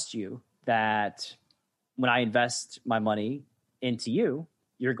 I trust you that when I invest my money into you,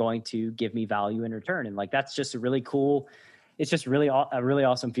 you're going to give me value in return. And like, that's just a really cool, it's just really a really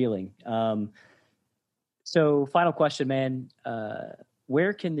awesome feeling. So final question, man,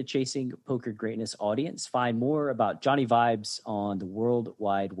 where can the Chasing Poker Greatness audience find more about Johnny Vibes on the World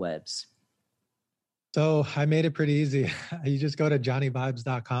Wide Webs? So I made it pretty easy. You just go to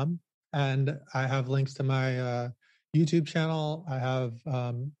johnnyvibes.com and I have links to my YouTube channel. I have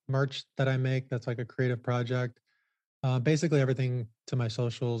merch that I make. That's like a creative project. Basically everything to my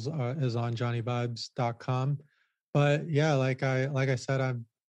socials is on johnnyvibes.com. But yeah, like I said,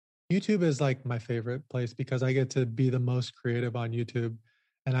 YouTube is like my favorite place because I get to be the most creative on YouTube.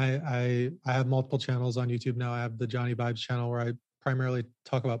 And I have multiple channels on YouTube now. I have the Johnny Vibes channel where I primarily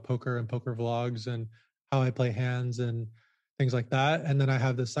talk about poker and poker vlogs and how I play hands and things like that. And then I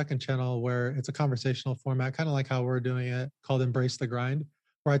have the second channel where it's a conversational format, kind of like how we're doing it, called Embrace the Grind,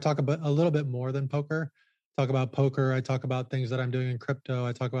 where I talk about a little bit more than poker. Talk about poker. I talk about things that I'm doing in crypto.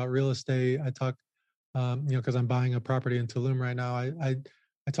 I talk about real estate. I talk, because I'm buying a property in Tulum right now. I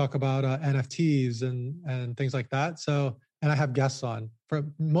talk about NFTs and things like that. So, and I have guests on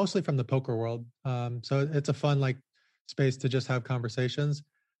mostly from the poker world. So it's a fun space to just have conversations.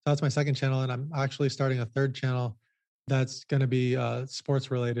 So that's my second channel, and I'm actually starting a third channel that's going to be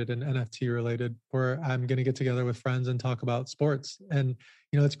sports related and NFT related, where I'm going to get together with friends and talk about sports. And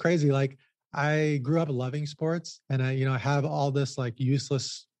it's crazy. Like, I grew up loving sports, and I have all this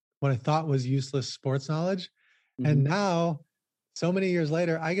useless, what I thought was useless sports knowledge, and now, so many years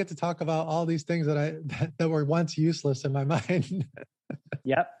later, I get to talk about all these things that were once useless in my mind.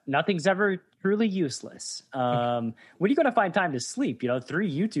 Yep. Nothing's ever truly useless. When are you going to find time to sleep? 3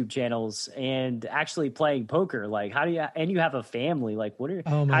 YouTube channels and actually playing poker. Like, how do you, and you have a family, like, what are,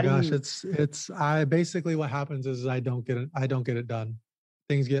 oh my gosh, I basically, what happens is I don't get it done.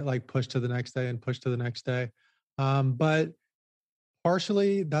 Things get pushed to the next day and pushed to the next day. But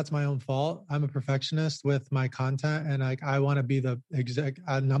partially that's my own fault. I'm a perfectionist with my content, and I want to be the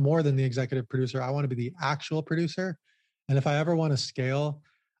not more than the executive producer. I want to be the actual producer. And if I ever want to scale,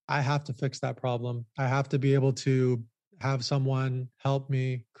 I have to fix that problem. I have to be able to have someone help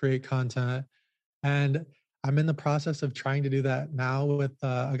me create content. And I'm in the process of trying to do that now with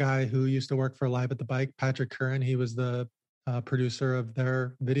a guy who used to work for Live at the Bike, Patrick Curran. He was the producer of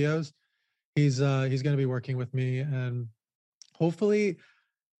their videos. He's going to be working with me, and hopefully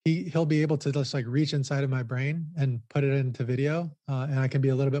he'll be able to just reach inside of my brain and put it into video, and I can be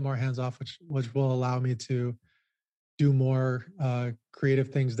a little bit more hands off, which will allow me to do more creative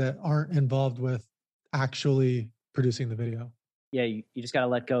things that aren't involved with actually producing the video. Yeah, you just got to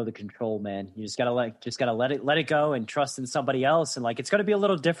let go of the control, man. You just got to let it go and trust in somebody else. And it's going to be a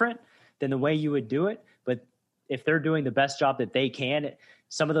little different than the way you would do it, but if they're doing the best job that they can,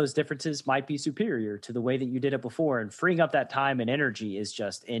 some of those differences might be superior to the way that you did it before, and freeing up that time and energy is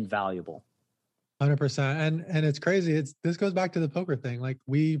just invaluable. 100%. And it's crazy. This goes back to the poker thing.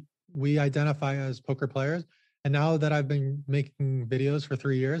 We identify as poker players. And now that I've been making videos for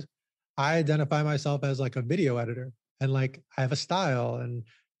 3 years, I identify myself as a video editor, and I have a style, and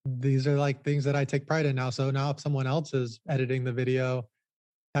these are things that I take pride in now. So now if someone else is editing the video,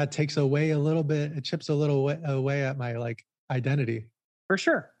 that takes away a little bit, it chips a little away at my identity. For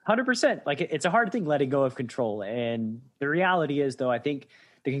sure. 100%. It's a hard thing letting go of control. And the reality is, though, I think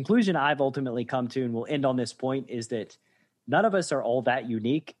the conclusion I've ultimately come to, and we'll end on this point, is that none of us are all that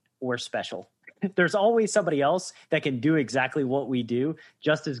unique or special. There's always somebody else that can do exactly what we do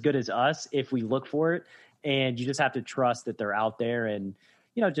just as good as us if we look for it. And you just have to trust that they're out there, and,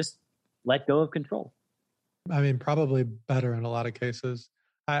 just let go of control. I mean, probably better in a lot of cases.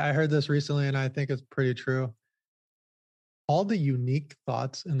 I heard this recently, and I think it's pretty true. All the unique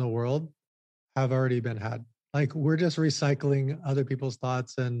thoughts in the world have already been had. Like, we're just recycling other people's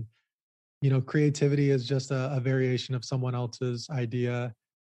thoughts, and creativity is just a variation of someone else's idea,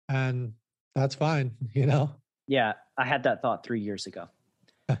 and that's fine. Yeah, I had that thought 3 years ago.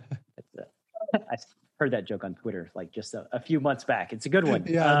 I heard that joke on Twitter like just a few months back. It's a good one.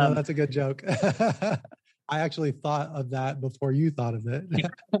 Yeah, no, that's a good joke. I actually thought of that before you thought of it.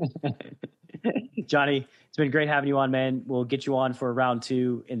 Johnny, it's been great having you on, man. We'll get you on for round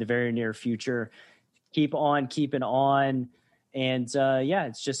 2 in the very near future. Keep on keeping on. And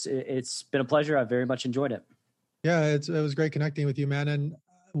it's been a pleasure. I've very much enjoyed it. Yeah, it was great connecting with you, man. And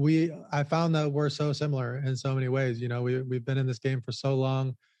I found that we're so similar in so many ways. We've been in this game for so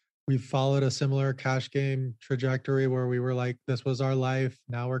long. We've followed a similar cash game trajectory where we were like, this was our life.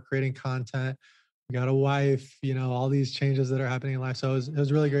 Now we're creating content. We got a wife, all these changes that are happening in life. So it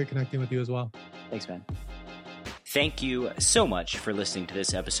was really great connecting with you as well. Thanks, man. Thank you so much for listening to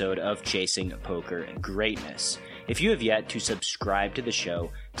this episode of Chasing Poker Greatness. If you have yet to subscribe to the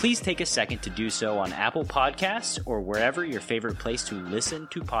show, please take a second to do so on Apple Podcasts or wherever your favorite place to listen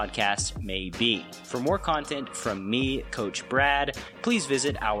to podcasts may be. For more content from me, Coach Brad, please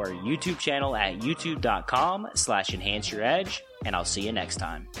visit our YouTube channel at youtube.com/enhanceyouredge, and I'll see you next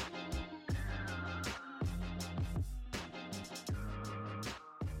time.